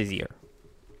 It is easier.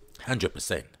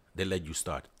 100%. They let you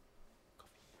start.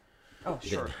 Oh,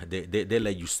 sure. They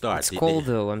let you start. It's cold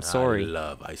though. I'm sorry. I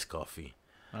love iced coffee.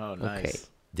 Oh, nice.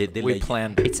 Okay. We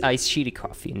planned it. It's iced shitty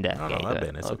coffee in that No, game. I've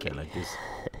been. It's okay like this.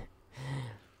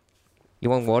 You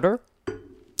want water?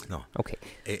 No. Okay.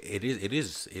 It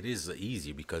is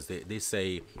easy because they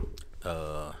say,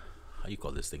 how you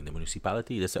call this thing? The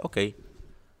municipality. They say, okay,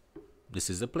 this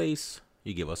is the place.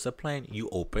 You give us a plan. You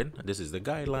open. This is the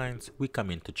guidelines. We come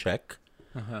in to check.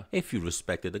 Uh-huh. If you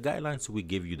respected the guidelines, we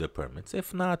give you the permits.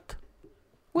 If not,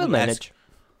 We'll manage.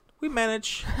 We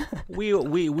manage.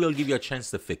 We'll give you a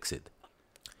chance to fix it.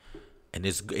 And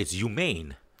it's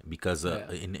humane because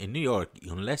in New York,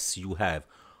 unless you have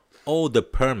all the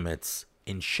permits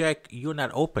in check, you're not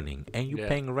opening and you're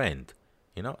paying rent.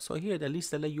 You know, so here at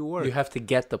least they let you work. You have to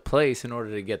get the place in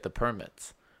order to get the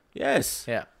permits. Yes.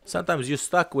 Yeah. Sometimes you're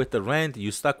stuck with the rent,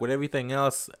 you're stuck with everything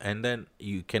else, and then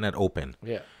you cannot open.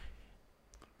 Yeah.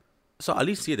 So at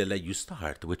least here they let you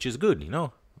start, which is good, you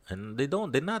know. And they're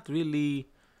not,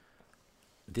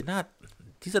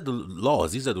 these are the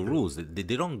laws, these are the rules. They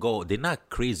don't go, they're not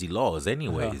crazy laws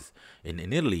anyways.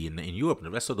 In Italy, in Europe, and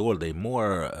the rest of the world, they're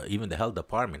more, even the health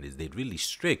department they're really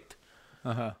strict.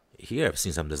 Here, I've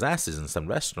seen some disasters in some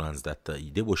restaurants that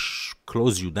they will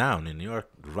close you down in New York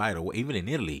right away, even in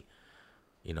Italy,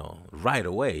 you know, right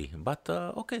away. But,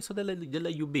 okay, so they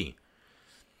let you be.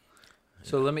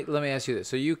 So let me ask you this.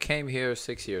 So you came here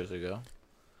 6 years ago,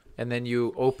 and then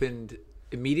you opened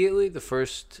immediately the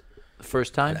first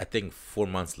time? I think 4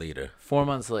 months later. 4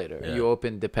 months later, Yeah. you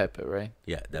opened De Pepe, right?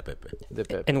 Yeah, that Pepe. De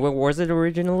Pepe. And where was it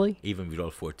originally? Even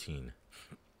Viral 14.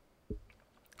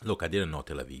 Look, I didn't know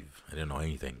Tel Aviv. I didn't know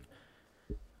anything.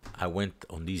 I went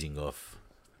on Dizengoff,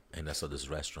 and I saw this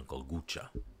restaurant called Guccia,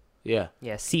 Yeah.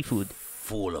 Yeah, seafood.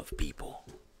 full of people.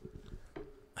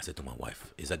 I said to my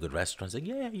wife, "Is that a good restaurant?" She's like,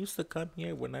 "Yeah, I used to come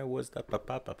here when I was that." I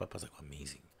was like,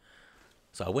 "Amazing."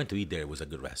 So I went to eat there. It was a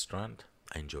good restaurant.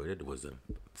 I enjoyed it. It was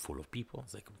full of people.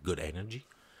 It's like good energy.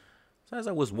 So as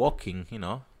I was walking, you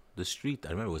know, the street, I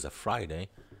remember it was a Friday.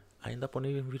 I ended up on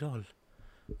Even Vidal.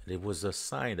 There was a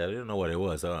sign that I didn't know what it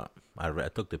was. I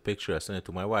took the picture. I sent it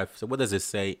to my wife. So what does it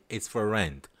say? It's for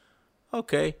rent.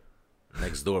 Okay.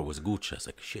 Next door was Gucci. I was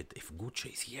like, shit, if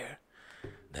Gucci is here,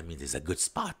 that means it's a good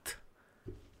spot.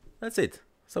 That's it.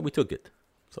 So we took it.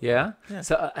 So, Yeah? Yeah.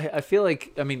 So I feel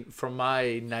like, I mean, from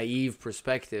my naive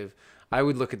perspective, I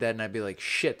would look at that and I'd be like,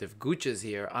 shit, if Gucci's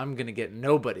here, I'm going to get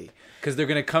nobody. Because they're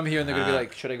going to come here and they're going to be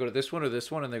like, should I go to this one or this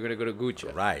one? And they're going to go to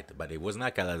Gucci. Right, but it was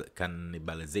not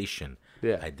cannibalization.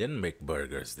 Yeah. I didn't make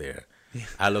burgers there.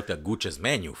 I looked at Gucci's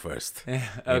menu first. Okay,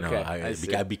 You know, I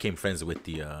see. I became friends with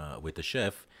the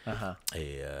chef, Uh-huh.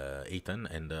 Ethan,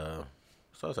 and so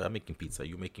I was like, I'm making pizza.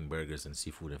 You're making burgers and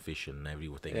seafood and fish and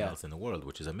everything Yeah. else in the world,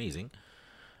 which is amazing.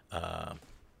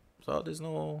 So there's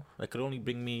no, that could only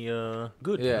bring me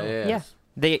good. Yeah, you know? yeah.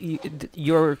 Yeah.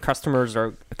 Your customers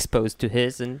are exposed to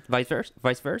his and vice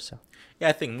versa. Yeah,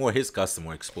 I think more his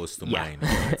customer exposed to Yeah. mine.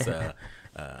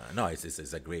 You know,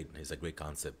 it's a great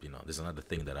concept. You know, there's another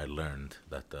thing that I learned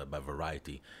that by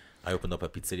variety, I opened up a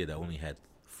pizzeria that only had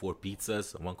 4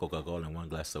 pizzas, 1 Coca-Cola, and 1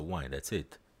 glass of wine. That's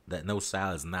it. That no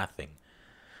salads, nothing.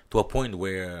 To a point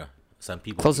where some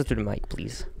people Closer to the mic,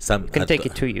 please. some I can take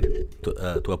it to you.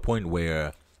 to a point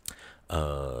where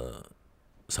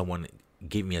someone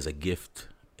gave me as a gift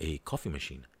a coffee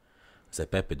machine. I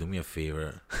said, Pepe, do me a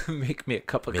favor, Make me a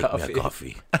cup of make coffee. me a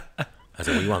coffee. I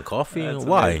said, well, you want coffee? That's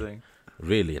Why? amazing.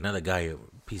 Really? Another guy,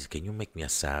 please, can you make me a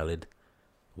salad?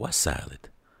 What salad?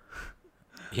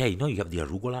 Yeah, you know you have the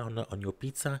arugula on your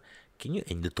pizza. Can you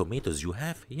and the tomatoes you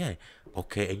have? Yeah.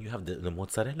 Okay, and you have the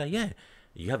mozzarella. Yeah.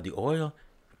 You have the oil.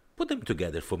 Put them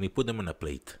together for me. Put them on a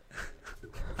plate.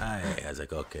 I was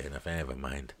like, okay, never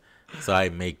mind. So I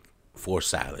make 4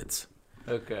 salads.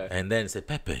 Okay. And then say,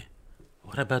 Pepe,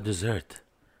 what about dessert?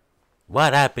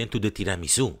 What happened to the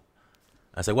tiramisu?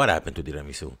 I said, what happened to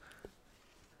tiramisu?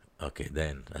 Okay,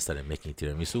 then I started making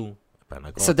tiramisu. Panna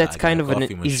So cotta, that's I got kind a of an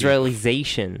coffee machine.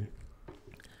 Israelization.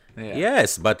 Yeah.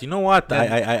 Yes, but you know what?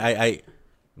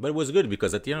 But it was good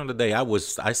because at the end of the day,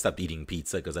 I stopped eating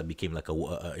pizza because I became like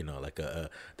the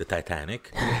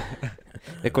Titanic,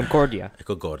 The Concordia.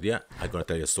 Concordia. I'm gonna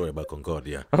tell you a story about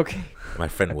Concordia. Okay. My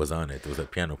friend was on it. It was a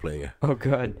piano player. Oh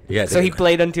god. Yeah. So he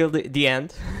played until the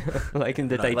end, like in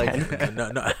the No, Titanic.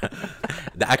 no.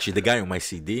 Actually, the guy on my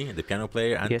CD, the piano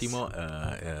player, Yes. Antimo,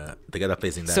 the guy that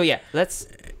plays in that. So yeah.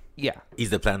 He's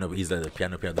the piano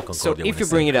player of the So Concordia. if when you I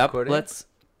bring sang. it up, Concordia? let's.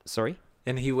 Sorry.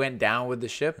 And he went down with the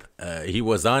ship. He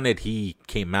was on it. He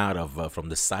came out of from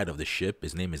the side of the ship.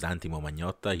 His name is Antimo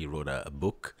Magnotta. He wrote a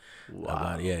book.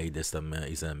 Wow. He does some.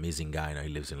 He's an amazing guy. Now he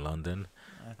lives in London.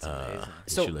 That's amazing. You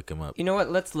So, should look him up. You know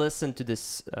what? Let's listen to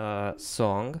this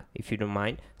song, if you don't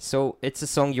mind. So it's a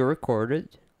song you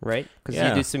recorded, right? Because Yeah.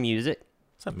 you do some music,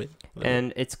 What's up, man?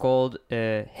 and it's called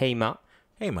 "Hey Ma,"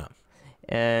 Hey, man.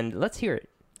 and let's hear it.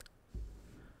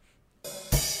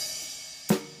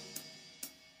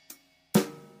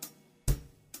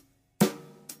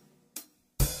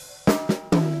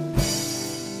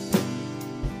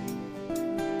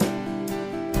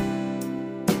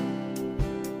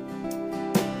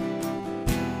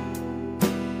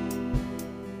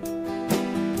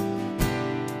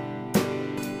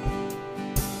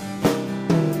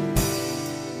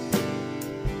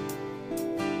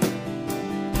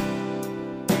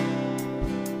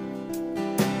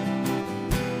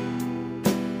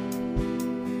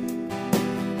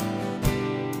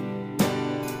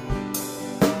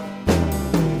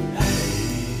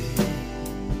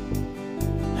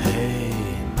 Hey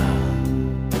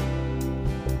man,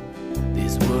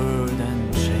 this world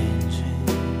ain't changing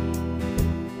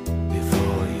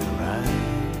before your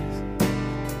eyes.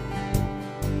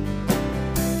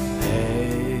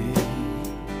 Hey,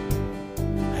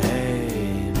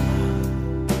 hey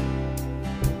man,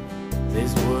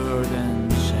 this world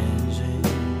ain't changing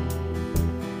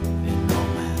in no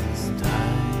man's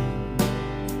time.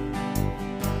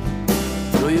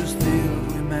 Do you still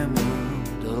remember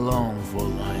the longful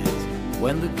night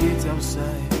when the kids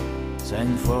outside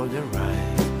sang for the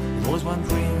ride? It was one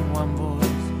dream, one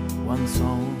voice, one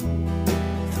song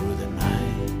through the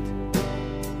night.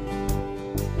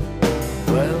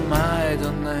 Well, I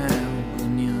don't have good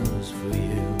news for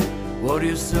you. What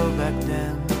you saw back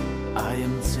then, I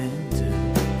am seeing too.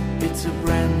 It's a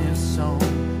brand new song,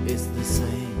 it's the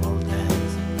same old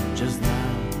dance, just now.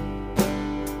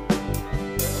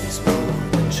 This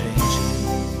world is changing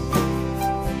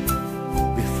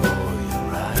before your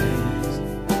eyes.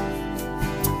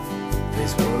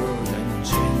 This world ain't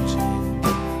changing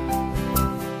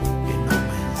in no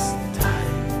man's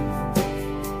time.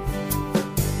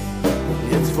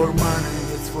 It's for money,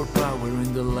 it's for power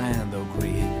in the land of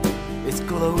greed. It's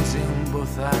closing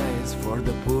both eyes for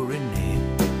the poor in need.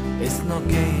 It's no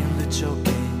game, the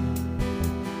choking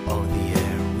of the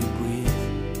air we breathe.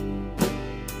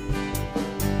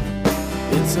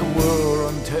 It's a war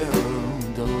on terror,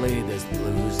 the latest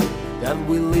blues that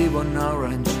we live on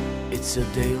orange. It's a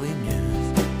daily news.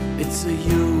 It's a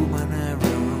human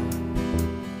error,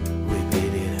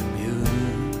 repeated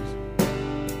abuse.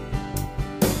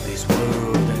 This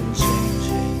world ain't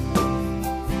changing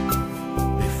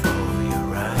before your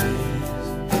eyes.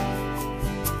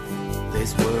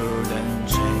 This world ain't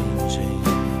changing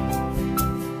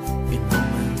in no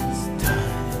man's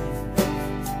time.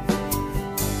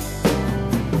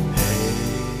 Hey,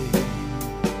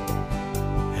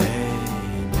 hey,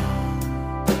 mom.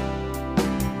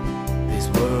 This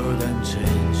world ain't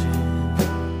changing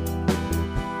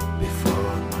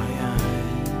before my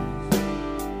eyes.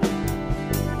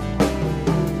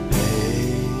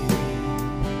 Hey,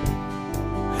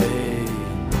 hey,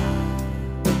 mom.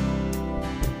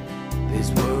 This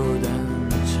world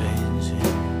ain't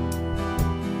changing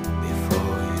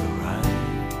before your eyes.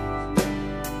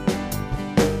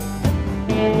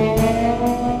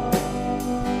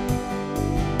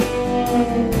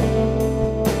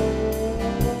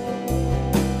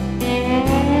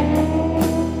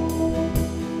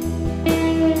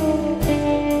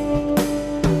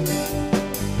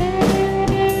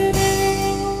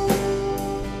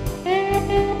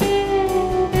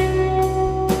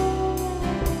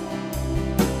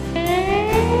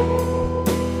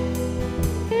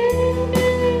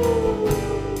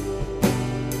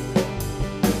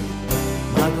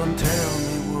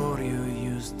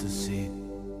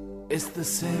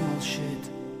 same old shit.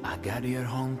 I got your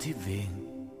home TV.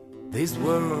 This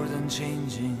world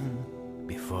unchanging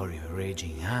before your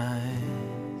raging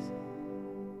eyes.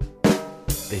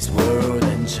 This world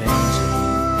unchanging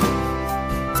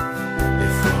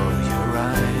before your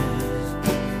eyes.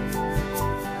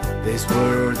 This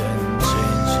world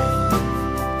unchanging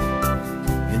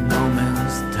in no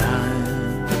man's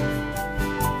time.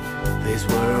 This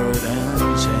world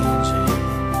unchanging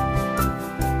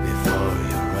before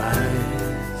your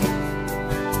eyes.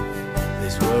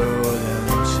 This world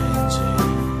unchanging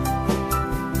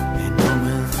in no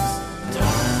man's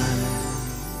time.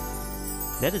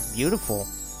 That is beautiful.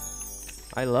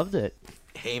 I loved it.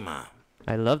 Hey ma.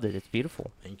 I loved it. It's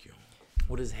beautiful. Thank you.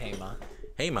 What is hey ma?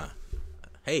 Hey ma.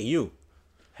 Hey you.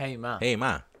 Hey ma. Hey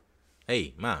ma.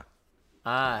 Hey ma.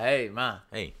 Ah, hey ma.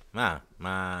 Hey ma.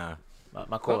 Ma.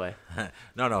 Ma kore.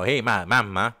 No. Hey ma.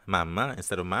 Mama.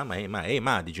 Instead of mama. Hey ma. Hey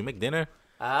ma. Did you make dinner?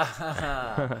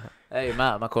 Ah. Hey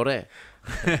ma kore.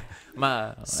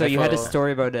 Ma. So you had a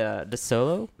story about the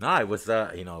solo? No, it was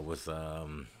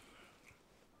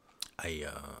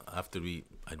after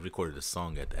I recorded a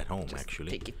song at home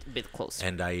actually. Take it a bit closer.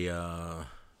 And I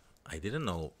didn't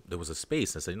know there was a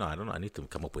space. I said, no, I don't know. I need to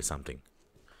come up with something.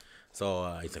 So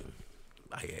I said,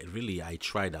 I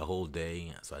tried the whole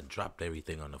day. So I dropped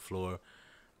everything on the floor.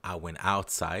 I went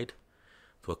outside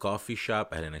to a coffee shop.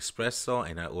 I had an espresso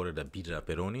and I ordered a pizza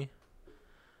pepperoni.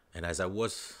 And as I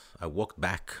walked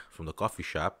back from the coffee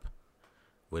shop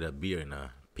with a beer in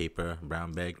a paper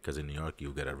brown bag, because in New York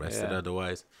you get arrested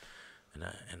otherwise. And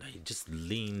I just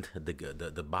leaned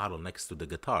the bottle next to the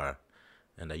guitar,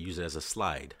 and I used it as a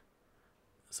slide.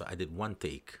 So I did one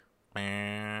take.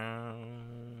 I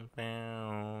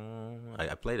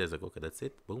played it. I was like, okay, that's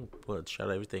it. Boom,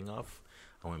 shut everything off.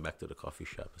 I went back to the coffee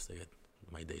shop. I said,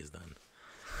 my day is done.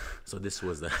 So this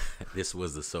was the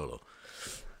solo.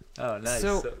 Oh, nice.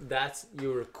 So that's,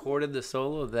 you recorded the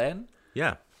solo then?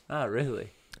 Yeah. Ah,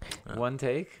 really? One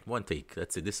take? One take.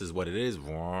 That's it. This is what it is.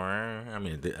 I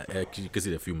mean, you can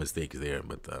see a few mistakes there,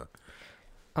 but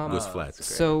it was flat.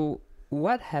 So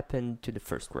what happened to the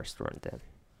first restaurant then?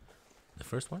 The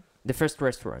first one? The first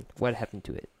restaurant. What happened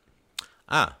to it?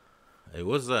 It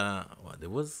was at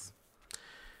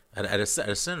a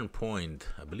certain point.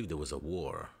 I believe there was a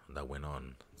war that went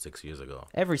on 6 years ago.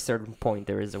 Every certain point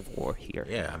there is a war here.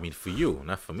 Yeah, I mean for you,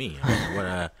 not for me. I mean,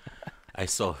 when I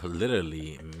saw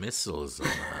literally missiles. I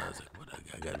was like, what?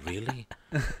 I got really?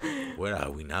 Where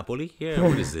are we? Napoli here?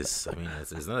 What is this? I mean,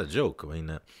 it's not a joke. I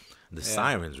mean, the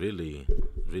sirens really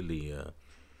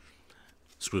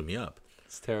screwed me up.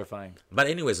 It's terrifying. But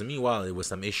anyways, meanwhile, there was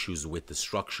some issues with the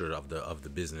structure of the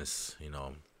business, you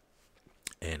know,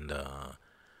 and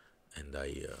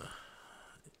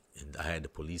I had the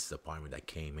police department that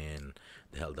came in,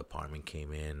 the health department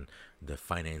came in, the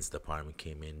finance department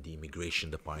came in, the immigration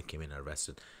department came in and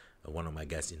arrested one of my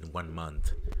guys in 1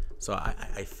 month. So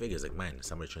I figured, like, man,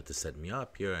 somebody trying to set me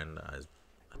up here, and I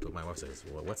told my wife,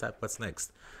 well, what's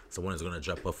next? Someone is going to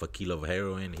drop off a kilo of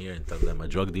heroin here and tell them I'm a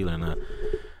drug dealer. And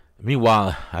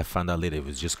meanwhile, I found out later it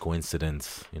was just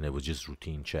coincidence, you know, it was just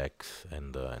routine checks,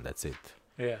 and that's it.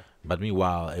 Yeah. But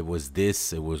meanwhile, it was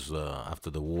after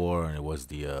the war, and it was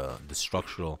the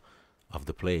structural of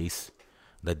the place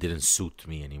that didn't suit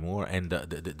me anymore, and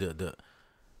the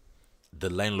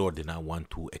landlord did not want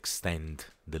to extend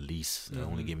the lease. They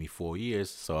only gave me 4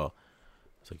 years, so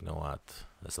it's like, you know what,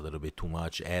 that's a little bit too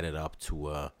much. Added up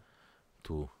to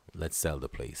let's sell the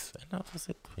place, and that was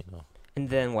it, you know. And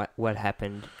then what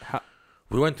happened?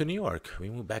 We went to New York. We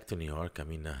moved back to New York. I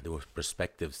mean, there were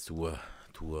perspectives to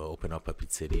open up a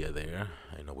pizzeria there,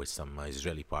 you know, with some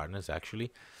Israeli partners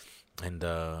actually, and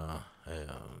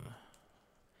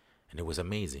it was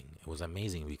amazing. It was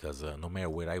amazing because no matter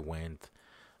where I went,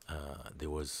 there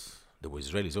were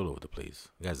Israelis all over the place.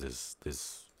 Guys,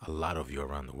 there's a lot of you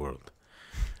around the world.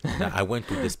 I went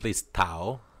to this place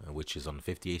Tao, which is on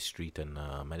 58th Street and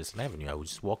Madison Avenue. I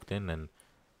just walked in, and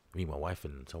me, my wife,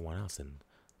 and someone else, and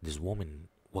this woman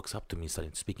walks up to me and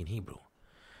started speaking Hebrew,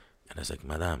 and I was like,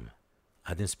 Madame,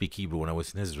 I didn't speak Hebrew when I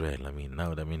was in Israel. I mean, now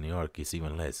that I'm in New York, it's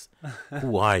even less.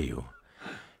 Who are you?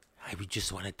 We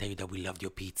just want to tell you that we loved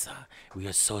your pizza. We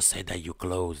are so sad that you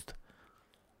closed.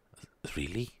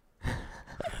 Really? I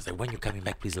was like, when you're coming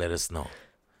back, please let us know.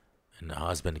 And the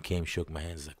husband came, shook my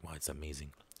hands, like, wow, it's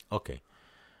amazing. Okay.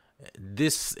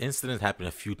 This incident happened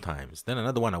a few times. Then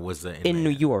another one, I was in New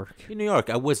York. In New York,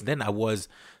 I was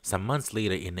some months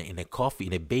later in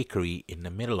a bakery in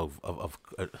the middle of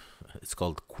it's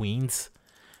called Queens,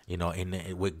 you know,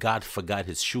 where God forgot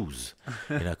his shoes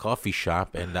in a coffee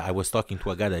shop, and I was talking to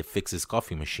a guy that fixes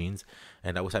coffee machines,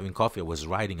 and I was having coffee. I was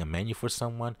writing a menu for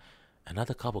someone,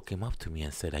 Another couple came up to me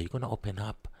and said, "Are you gonna open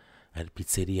up at a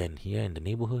pizzeria in here in the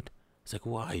neighborhood?" I was like,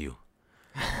 "Who are you?"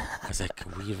 I was like,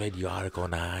 "We read your article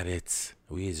on Haaretz.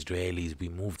 We Israelis, we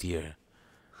moved here."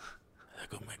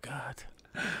 Like, oh my God.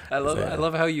 I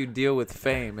love how you deal with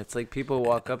fame. It's like people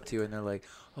walk up to you and they're like,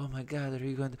 "Oh my God, are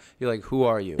you going to?" You're like, "Who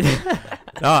are you?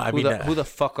 No, I mean, who the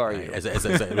fuck are you?"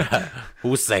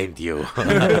 who sent you?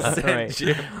 Right.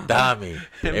 Dummy.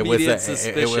 Immediate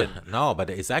suspicion. No, but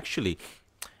it's actually,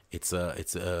 it's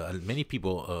many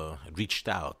people reached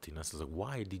out. You know, so it's like,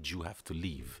 why did you have to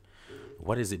leave?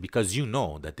 What is it? Because you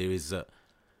know that there is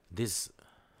there's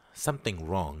something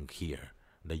wrong here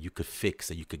that you could fix,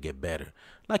 that you could get better.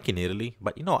 Like in Italy,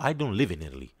 but you know, I don't live in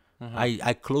Italy.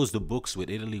 I closed the books with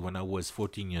Italy when I was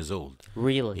 14 years old.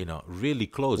 Really? You know, really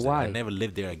closed. Why? I never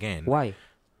lived there again. Why?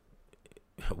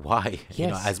 Why? You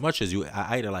know, Yes. as much as you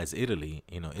idolize Italy,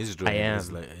 you know, Israel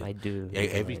is like I do.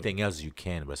 everything else you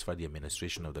can, but as far as the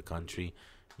administration of the country,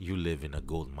 you live in a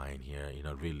gold mine here. You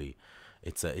know, really,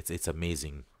 it's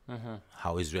amazing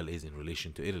how Israel is in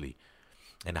relation to Italy,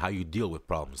 and how you deal with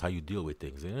problems, how you deal with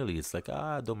things. In Italy, it's like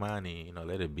domani, you know,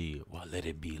 let it be. Well, let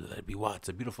it be, let it be. What? It's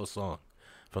a beautiful song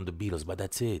from the Beatles, but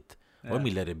that's it. When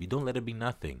we let it be, don't let it be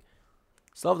nothing.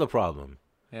 Solve the problem.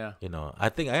 Yeah. You know, I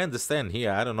think I understand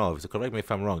here. I don't know. So correct me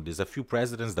if I'm wrong. There's a few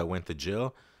presidents that went to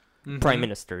jail. Prime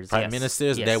ministers. Prime yes.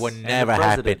 ministers. Yes. They would the never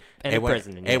happen. president. And the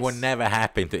president, It would yes. never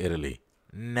happen to Italy.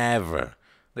 Never.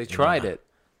 They tried it.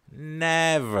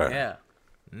 Never. Yeah.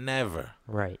 Never.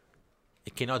 Right.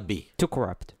 It cannot be. Too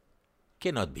corrupt.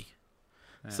 Cannot be.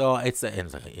 So it's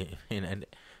and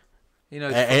You know,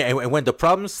 and when the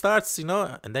problem starts, you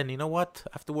know, and then you know what?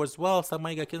 Afterwards, well,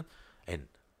 somebody got killed. And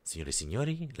signore e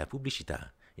signori, la pubblicità.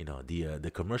 You know,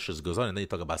 the commercials goes on, and then you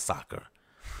talk about soccer.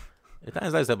 At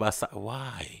times it's about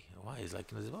why? Why? It's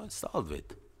like, well, solve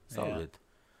it. Solve it.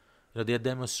 You know, there are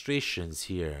demonstrations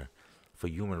here for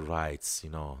human rights.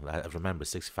 You know, I remember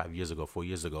 65 years ago, 4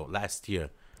 years ago, last year.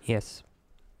 Yes.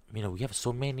 You know, we have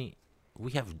so many.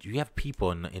 You have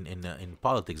people in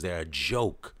politics that are a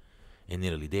joke in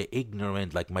Italy. They're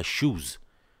ignorant like my shoes.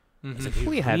 It's like,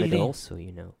 We have it really? also,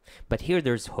 you know. But here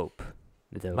there's hope.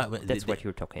 Though. But That's what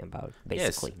you're talking about,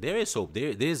 basically. Yes, there is hope.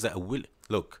 There is a will.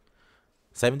 Look,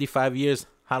 75 years.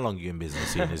 How long you in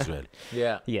business here in Israel?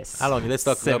 yeah. Yes. How long? Let's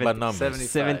talk about numbers. 70.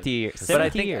 70 years. But 70 I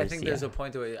think years, there's yeah. a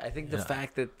point where I think the Yeah.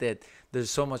 fact that there's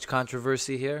so much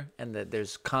controversy here and that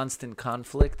there's constant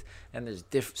conflict and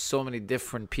there's so many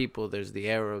different people. There's the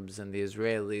Arabs and the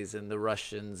Israelis and the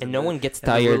Russians And no the, one gets and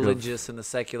the tired of- religious and the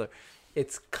secular.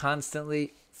 It's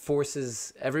constantly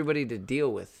forces everybody to deal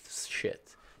with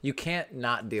shit. You can't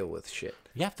not deal with shit.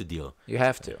 You have to deal. You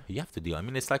have to. You have to deal. I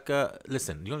mean, it's like,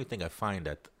 listen, the only thing I find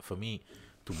that for me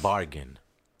to bargain,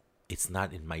 it's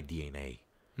not in my DNA.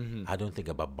 I don't think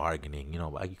about bargaining. You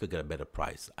know, you could get a better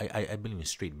price. I believe in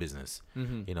straight business.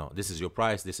 You know, this is your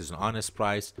price. This is an honest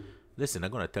price. Listen,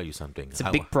 I'm gonna tell you something. It's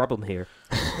a big problem here.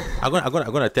 I'm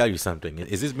gonna tell you something.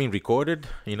 Is this being recorded?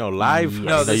 You know, live? Yes. No, You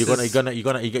know, this you're is-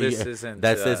 gonna. this isn't,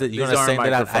 That's it. these You're gonna aren't send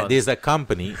it out. microphones. There's a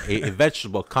company, a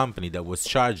vegetable company, that was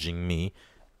charging me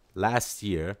last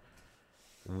year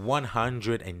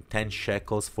 110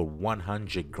 shekels for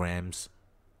 100 grams.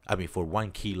 I mean, for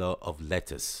 1 kilo of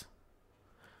lettuce.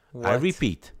 I What?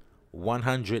 repeat,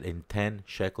 110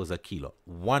 shekels a kilo.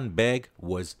 One bag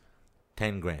was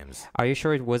 10 grams. Are you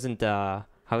sure it wasn't how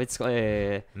it's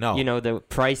No. you know, the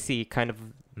pricey kind of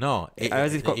No. how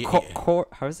is it called?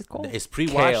 How is it called? It's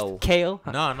pre-washed. Kale. Kale?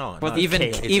 No. Well, no. Even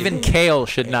Kale. even kale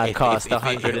should not if- cost if- if-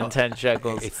 110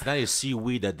 shekels. It's not a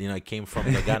seaweed that came from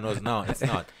Laganos. No, it's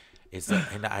not. It's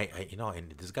and I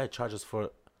and this guy charges for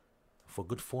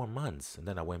good 4 months, and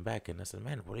then I went back and I said,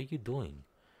 man, what are you doing?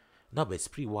 No, but it's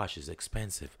pre-washed. It's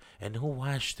expensive. And who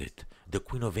washed it? The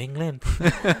Queen of England?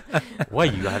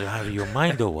 What, you out of your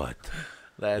mind or what?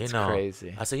 That's You know,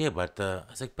 crazy. I said, yeah, but I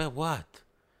was like, but what?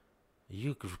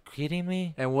 You kidding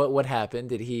me? And what happened?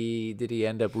 Did he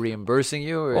end up reimbursing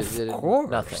you, or Of is it course.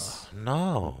 nothing?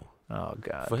 No. Oh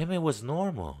God. For him, it was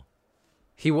normal.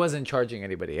 He wasn't charging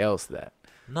anybody else that.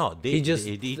 No, He just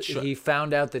he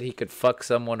found out that he could fuck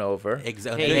someone over.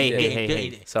 Exactly.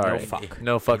 Hey. Sorry. No fuck.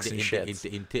 No fucks and shits.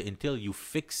 Until you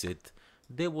fix it,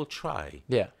 they will try.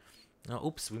 Yeah. Now,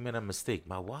 oops, we made a mistake.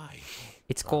 But why?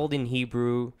 It's called in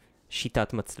Hebrew Shitat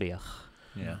Matzliach.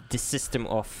 Yeah. The system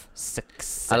of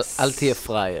success. Al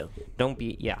freier. Don't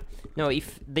be, yeah. No,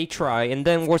 if they try, and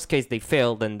then worst case they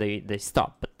fail, then they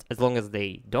stop. But as long as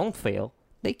they don't fail,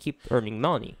 they keep earning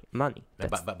money.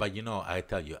 That's, But you know, I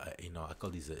tell you, I call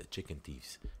these chicken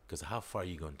thieves, because how far are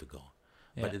you going to go?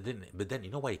 But it didn't. But then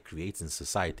you know what it creates in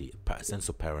society? A sense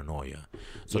of paranoia.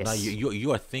 So Yes. now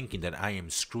you are thinking that I am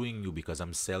screwing you because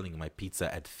I'm selling my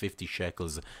pizza at 50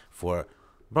 shekels for,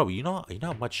 bro. You know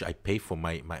how much I pay for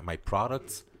my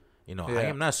products. You know, I Yeah.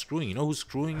 am not screwing. You know who's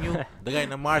screwing you? The guy in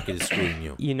the market is screwing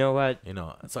you. You know what? You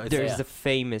know, so it's, There's a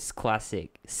famous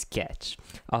classic sketch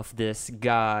of this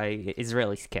guy,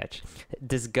 Israeli sketch.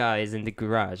 This guy is in the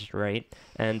garage, right?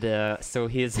 And so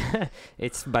he's,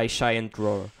 it's by Shy and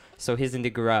Dror. So he's in the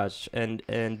garage, and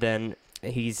then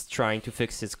he's trying to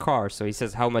fix his car. So he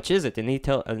says, "How much is it?"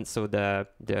 And so the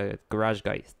garage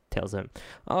guy tells him,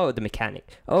 "Oh, the mechanic.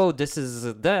 Oh, this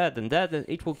is that, and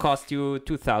it will cost you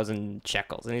 2,000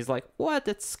 shekels." And he's like, "What?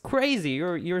 That's crazy.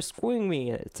 You're screwing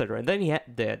me, etc." And then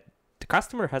the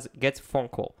customer gets a phone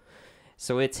call.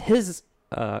 So it's his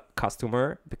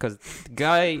customer, because the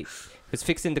guy who's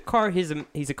fixing the car,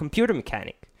 he's a computer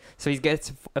mechanic. So he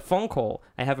gets a phone call.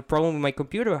 "I have a problem with my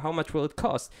computer. How much will it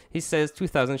cost?" He says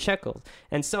 2,000 shekels,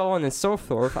 and so on and so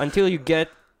forth until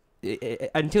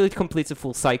it completes a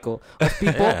full cycle of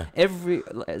people. Yeah.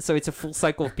 So it's a full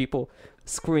cycle of people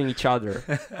screwing each other.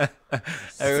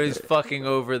 Everybody's fucking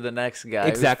over the next guy.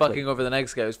 Exactly. Who's fucking over the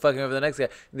next guy. Who's fucking over the next guy.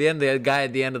 In the end, the guy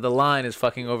at the end of the line is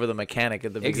fucking over the mechanic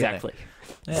at the beginning. Exactly.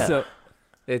 Yeah. So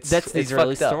That's the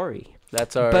Israeli fucked up. story.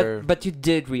 That's our. But you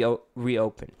did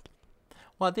reopen.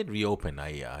 Well, I did reopen.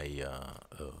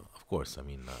 Of course, I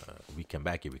mean, we came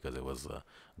back here because it was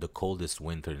the coldest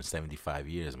winter in 75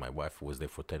 years. My wife was there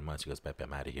for 10 months. She goes, "Pepe,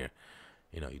 I'm out of here.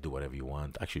 You know, you do whatever you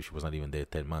want." Actually, she was not even there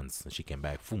 10 months, and she came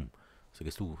back. Boom. So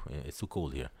it's too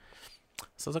cold here.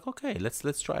 So I was like, okay, let's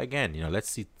try again. You know,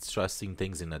 let's try seeing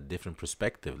things in a different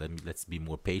perspective. Let's be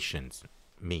more patient.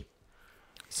 Me,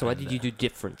 So what did you do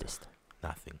different this time?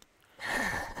 nothing.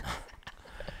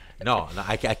 No,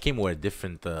 I came with a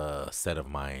different set of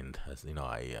mind. As you know,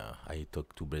 I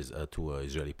took two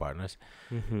Israeli partners.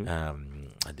 Mm-hmm.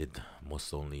 I did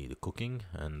most only the cooking,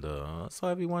 and so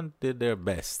everyone did their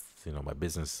best. You know, my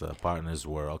business partners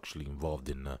were actually involved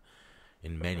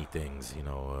in many things. You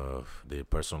know, their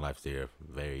personal lives, they're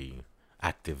very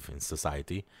active in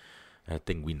society. I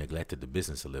think we neglected the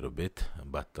business a little bit,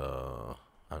 but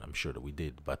I'm sure that we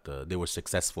did. But they were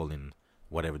successful in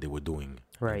whatever they were doing,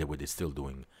 Right. they're still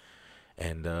doing.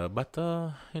 And but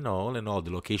you know, all in all, the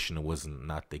location was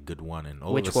not a good one. And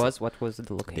all What of a was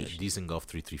the location? Dizengoff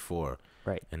 334.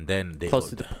 Right. And then they Close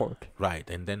to the port. right.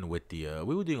 And then with the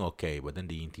we were doing okay, but then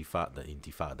the intifada,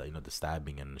 you know, the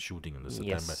stabbing and shooting in the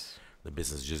September, Yes. the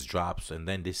business just drops, and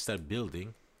then they start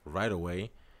building right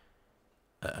away.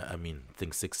 I mean, I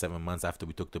think 6-7 months after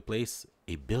we took the place,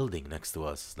 a building next to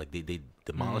us, like they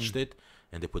demolished it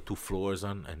and they put 2 floors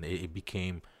on, and it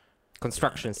became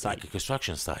Construction like site. a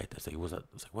construction site. I was like,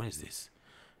 what is this?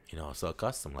 You know, so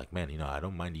accustomed, like, man, you know, I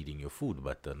don't mind eating your food,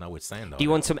 but now it's sand. Do you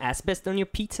want some asbestos on your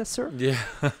pizza, sir? Yeah.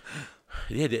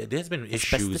 Yeah, there's been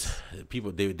issues. Asbestos?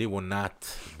 People, they were not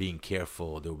being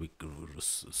careful. They were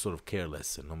sort of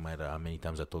careless, and no matter how many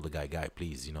times I told the guy,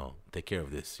 please, you know, take care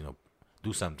of this. You know,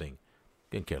 do something.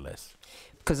 Didn't care less.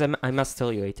 Because I must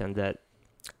tell you, Eitan, that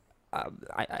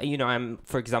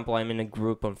for example, I'm in a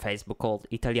group on Facebook called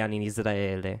Italiani in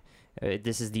Israele.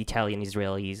 This is the Italian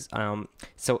Israelis.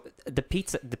 So the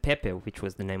pizza, the Pepe, which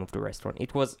was the name of the restaurant,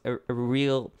 it was a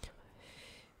real.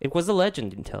 It was a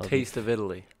legend in Tel Aviv. Taste of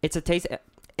Italy. It's a taste.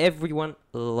 Everyone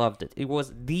loved it. It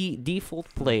was the default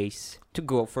place to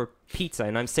go for pizza,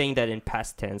 and I'm saying that in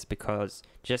past tense because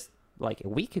just like a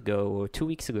week ago or 2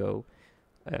 weeks ago,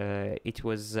 it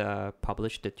was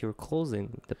published that you're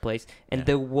closing the place, and Yeah.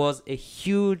 there was a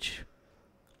huge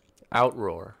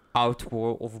Outroar.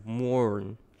 outroar of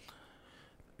mourn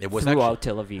It was throughout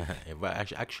Tel Aviv. it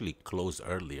was actually closed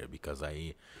earlier because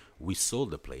we sold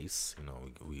the place. You know,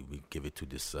 we give it to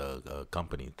this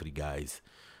company, 3 guys,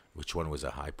 which one was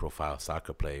a high-profile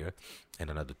soccer player, and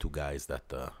another 2 guys that,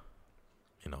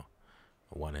 you know,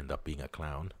 one ended up being a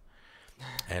clown,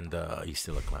 and he's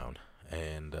still a clown.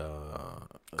 And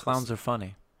Clowns are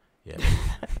funny. yeah,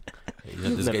 you know,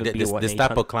 You'll never be this 1-800.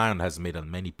 type of clown has made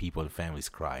many people and families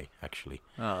cry. Actually,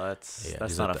 Oh, that's Yeah,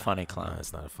 that's these not are a the- funny no, clown.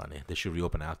 it's not funny. They should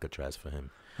reopen Alcatraz for him.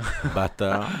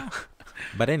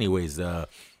 But anyways,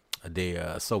 they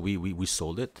so we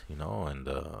sold it, you know, and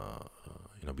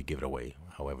you know, we give it away,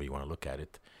 however you want to look at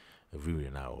it. We were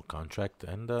in our contract,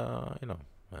 and you know,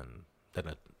 and then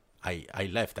I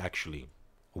left actually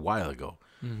a while ago.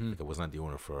 Mm-hmm. I was not the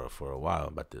owner for a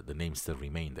while, but the name still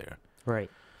remained there.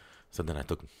 Right. So then I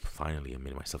finally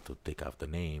made myself to take off the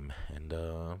name, and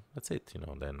that's it. You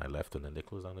know, then I left, and then they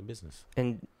closed down the business.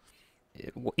 And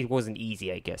it wasn't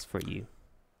easy, I guess, for you.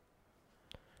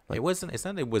 It wasn't. It's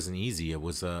not. It wasn't easy. It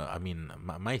was. I mean,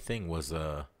 my thing was.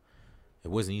 It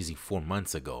wasn't easy 4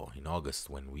 months ago in August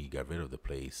when we got rid of the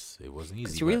place. It wasn't easy.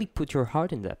 Because you really put your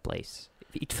heart in that place.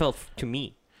 It felt to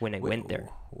me when I went there.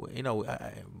 You know,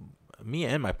 me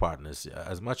and my partners,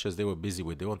 as much as they were busy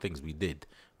with their own things, we did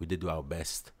do our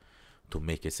best to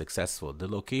make it successful. The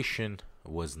location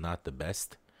was not the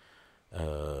best.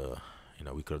 You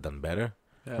know, we could have done better.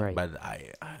 Yeah. Right. But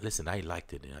I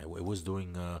liked it. It was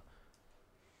during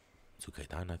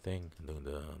Sukaitan, I think, during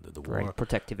the war. Right,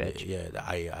 protective edge. Yeah,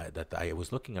 I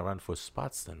was looking around for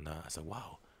spots, and I said,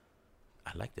 "Wow,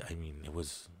 I liked it." I mean, it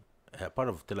was a part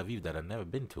of Tel Aviv that I've never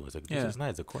been to. It's like, this is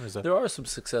nice. The corners are. There are some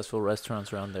successful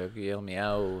restaurants around there, Guillermo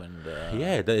Miao and.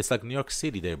 It's like New York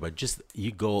City there, but just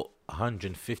you go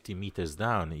 150 meters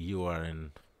down, you are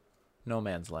in no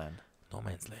man's land. no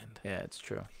man's land. Yeah, it's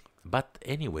true. But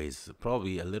anyways,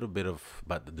 probably a little bit of,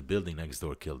 but the building next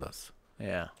door killed us.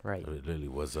 Yeah. Right. It really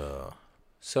was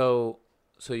So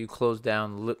you closed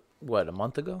down what, a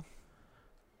month ago?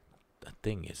 that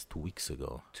thing is 2 weeks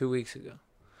ago. 2 weeks ago.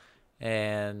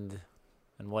 And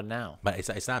what now? But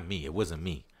it's not me. It wasn't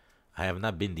me. I have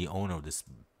not been the owner of this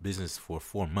business for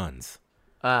 4 months.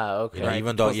 Ah, okay. You know, Right,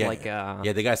 even it though was like,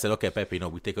 the guy said, "Okay, Pepe,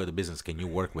 we take over the business. Can you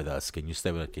work with us? Can you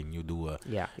stay with us? Can you do?"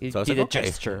 Yeah, you So I was did like, a okay.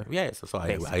 gesture. Yeah, so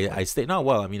basically. I stayed. No,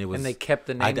 well, I mean, it was. And they kept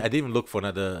the name. I didn't even look for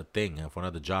another thing, for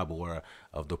another job or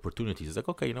of the opportunities. It's like,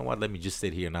 okay, you know what? Let me just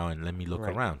sit here now and let me look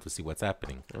Right. around to see what's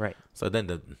happening. Right. So then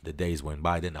the days went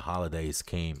by. Then the holidays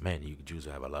came. Man, you Jews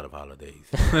have a lot of holidays.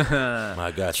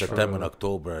 My God, September and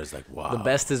October is like, wow. The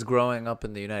best is growing up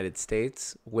in the United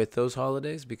States with those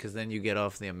holidays, because then you get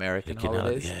off the American You get out-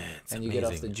 holidays yeah, it's and you get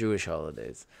off the amazing. Jewish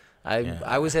holidays. I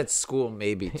Yeah. was at school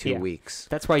maybe 2 Yeah. weeks.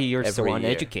 That's why you're so Every year.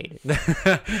 uneducated.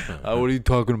 What are you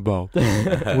talking about?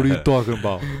 What are you talking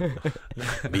about?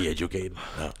 Be educated.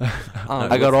 No.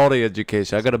 I got all the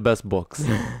education. I got the best books.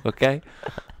 Okay.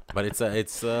 But so it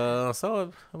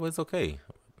was okay.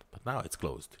 But now it's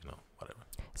closed. You know, whatever.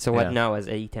 So what Yeah. now, as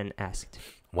Eitan asked?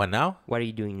 What now? What are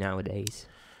you doing nowadays?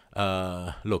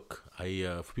 Look,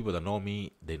 for people that know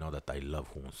me, they know that I love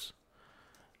hummus.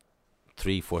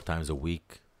 3-4 times a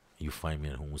week, you find me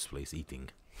at a hummus place eating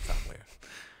somewhere.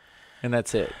 And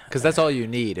that's it. Because that's all you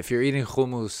need. If you're eating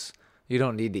hummus, you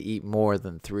don't need to eat more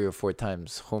than 3 or 4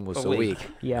 times hummus a week.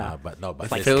 Yeah. But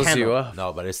It like fills camel. you up.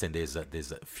 No, but listen, there's a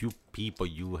few people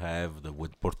you have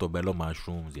with portobello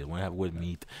mushrooms. You want to have with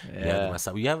meat.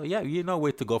 You know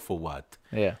where to go for what.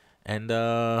 Yeah. And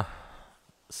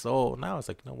so now it's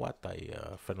like, you know what?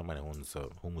 A friend of mine owns a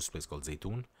hummus place called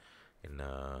Zaytun in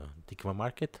Tikva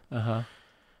Market. Uh-huh.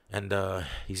 And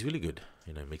he's really good.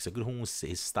 You know, he makes a good hummus.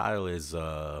 His style is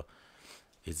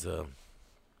it's a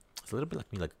little bit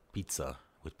like me, like pizza.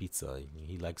 With pizza,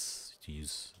 he likes to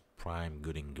use prime,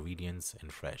 good ingredients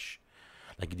and fresh.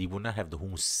 Like, he would not have the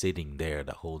hummus sitting there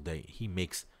the whole day. He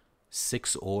makes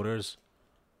 6 orders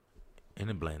in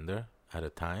a blender at a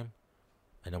time,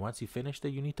 and then once you finish that,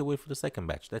 you need to wait for the second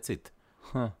batch. That's it.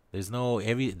 Huh. There's no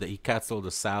he cuts all the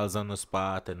salads on the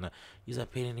spot, and he's a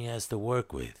pain in the ass to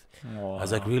work with. I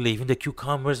was like, really? Even the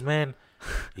cucumbers, man?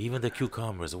 Even the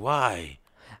cucumbers? Why?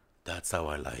 That's how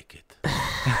I like it.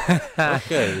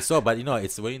 Okay, so, but you know,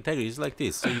 it's very integrity. It's like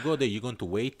this. So you go there, you're going to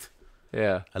wait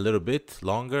Yeah. a little bit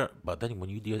longer, but then when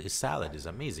you do a salad, it's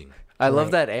amazing. I love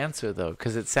Right. that answer, though,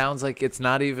 because it sounds like it's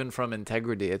not even from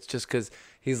integrity. It's just because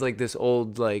he's like this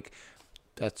old, like,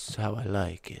 that's how I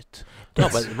like it. No,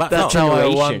 but That's no, how I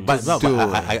generation. want but, to no, do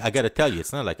but it. I gotta tell you,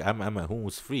 it's not like I'm a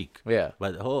hummus freak. Yeah.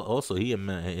 But also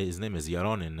his name is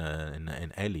Yaron in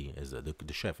Eli, is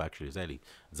the chef actually is Eli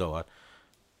Zohar.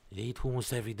 They eat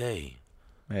hummus every day.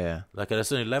 Yeah. Like at a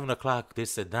certain 11 o'clock, they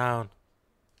sit down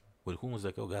with hummus.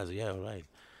 Like, oh guys, yeah, all right.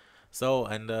 So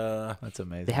and That's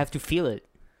amazing. They have to feel it.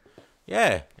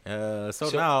 yeah. So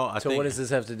now I so think. what does this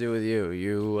have to do with you?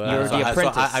 You You're the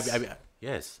apprentice.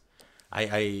 Yes.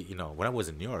 I you know, when I was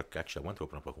in New York, actually, I wanted to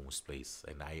open up a hummus place,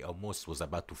 and I almost was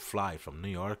about to fly from New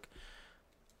York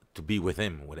to be with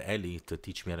him, with Eli, to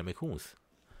teach me how to make hummus.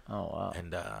 Oh wow.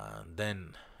 And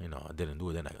then, you know, I didn't do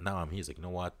it. Then now I'm here. He's like, you know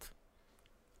what?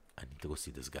 I need to go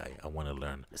see this guy. I want to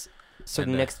learn. So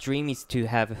And, the next dream is to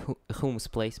have a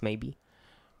hummus place, maybe.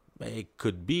 It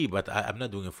could be, but I'm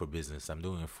not doing it for business. I'm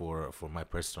doing it for my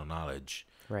personal knowledge,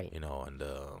 Right. you know, and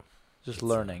Just it's,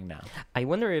 learning now. I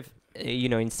wonder if,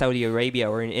 in Saudi Arabia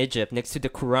or in Egypt, next to the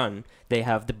Quran, they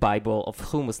have the Bible of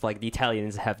hummus like the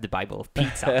Italians have the Bible of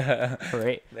pizza,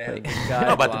 right? Like,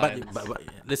 no, but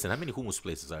listen, how many hummus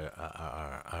places are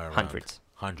around? hundreds.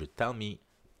 100. Tell me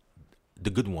the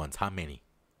good ones. How many?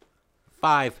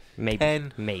 5, Maybe,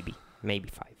 10. maybe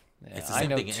 5. Yeah, It's the I same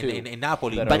know thing two. in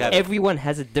Napoli. that we But have- everyone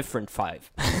has a different 5.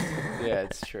 Yeah,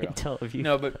 it's true. in Tel Aviv.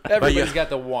 No, but everybody's you- got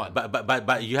the one.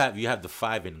 But you have the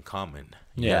 5 in common.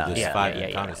 You Yeah. have this Yeah, 5 yeah, in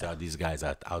yeah, common. yeah. So these guys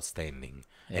are outstanding,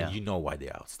 Yeah. and you know why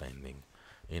they're outstanding.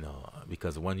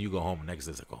 Because when you go home next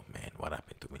day, it's like, oh man, what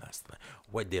happened to me last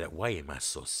night? Why am I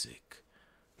so sick?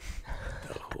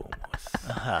 The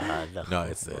hummus. No,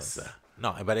 it's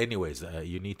no. But anyways,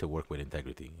 you need to work with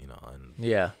integrity, and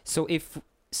Yeah. So if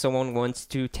someone wants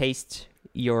to taste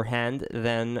your hand,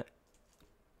 then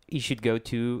you should go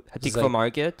to Hatikva Zayt-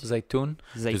 Market. Zaytun.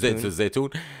 Zaytun.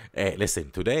 Zaytun. Listen,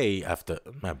 today after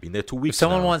I've been there 2 weeks. If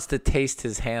someone now. wants to taste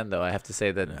his hand, though, I have to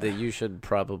say that you should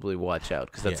probably watch out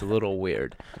because that's a Yeah. little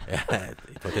weird.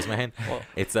 What is my hand? Well-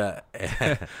 It's there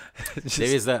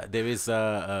is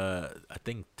I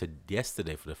think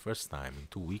yesterday for the first time in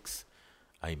 2 weeks,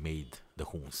 I made the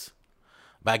hummus.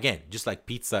 But again, just like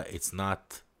pizza, it's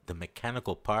not the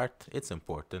mechanical part. It's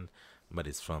important, but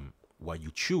it's from what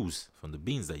you choose, from the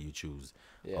beans that you choose,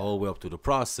 all the way up to the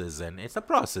process, and it's a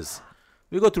process.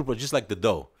 We go through just like the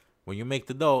dough. When you make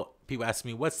the dough, people ask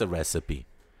me, "What's the recipe?"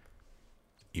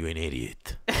 You an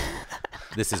idiot.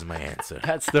 This is my answer.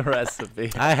 That's the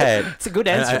recipe. I had. It's a good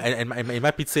answer. And in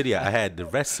my pizzeria, I had the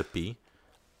recipe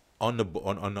on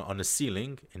the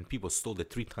ceiling, and people stole it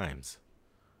 3 times.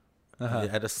 They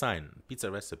had a sign, pizza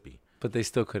recipe. But they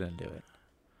still couldn't do it.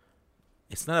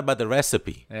 It's not about the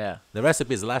recipe. Yeah. The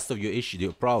recipe is the last of your issues,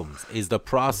 your problems. It's the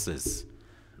process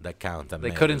that counts.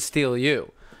 They couldn't steal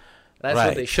you. That's what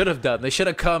Right. they should have done. They should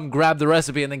have come, grabbed the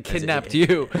recipe, and then kidnapped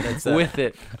you with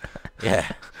it. Yeah.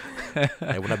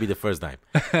 It would not be the first time.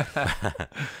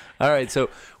 All right, so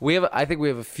I think we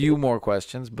have a few more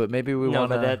questions, but maybe we No, want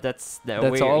but to. that's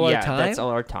all our yeah, time? That's all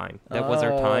our time. That was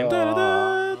our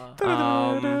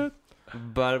time.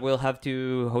 But we'll have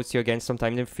to host you again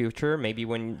sometime in the future, maybe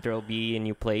when there'll be a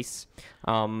new place.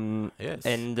 Yes.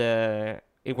 And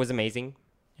it was amazing.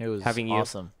 It was having you.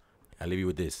 awesome. I'll leave you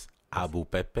with this. Abu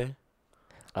Pepe.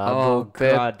 Oh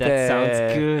God, that sounds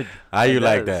good. How you It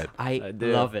like does. that? I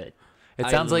do. love it. It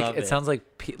I sounds like love it sounds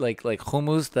like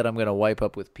hummus that I'm gonna wipe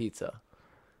up with pizza,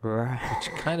 Right. which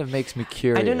kind of makes me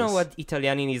curious. I don't know what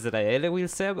Italian in Israel will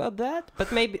say about that,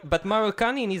 but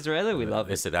Moroccan in Israel will love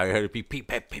it. Listen, I heard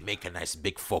Pepe make a nice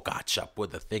big focaccia,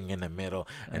 put the thing in the middle,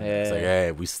 and it's like,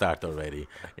 hey, we start already.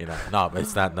 No, but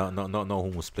it's not. No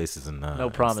hummus places in. No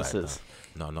promises.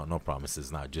 No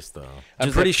promises. Not just.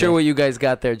 I'm pretty sure what you guys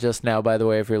got there just now, by the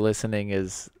way, if you're listening,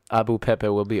 is Abu Pepe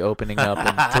will be opening up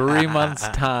in 3 months'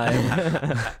 time.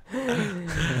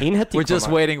 In Hatikva We're just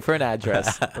Market. waiting for an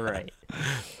address. Right.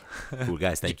 Cool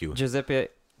guys, thank you. Giuseppe,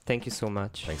 thank you so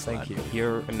much. Thanks. Thank you.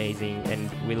 You're amazing, and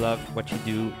we love what you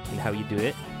do and how you do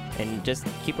it. And just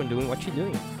keep on doing what you're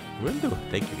doing. Will do.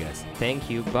 Thank you guys. Thank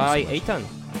you. Bye, so much. Eitan.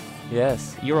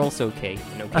 Yes. You're also okay.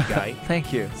 An okay guy.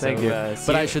 Thank you. Thank So, you. see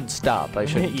But I you- should stop. I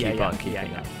shouldn't keep on keeping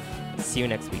yeah. See you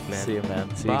next week, man. See you,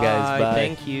 man. See Bye. you guys. Bye.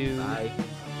 Thank you. Bye.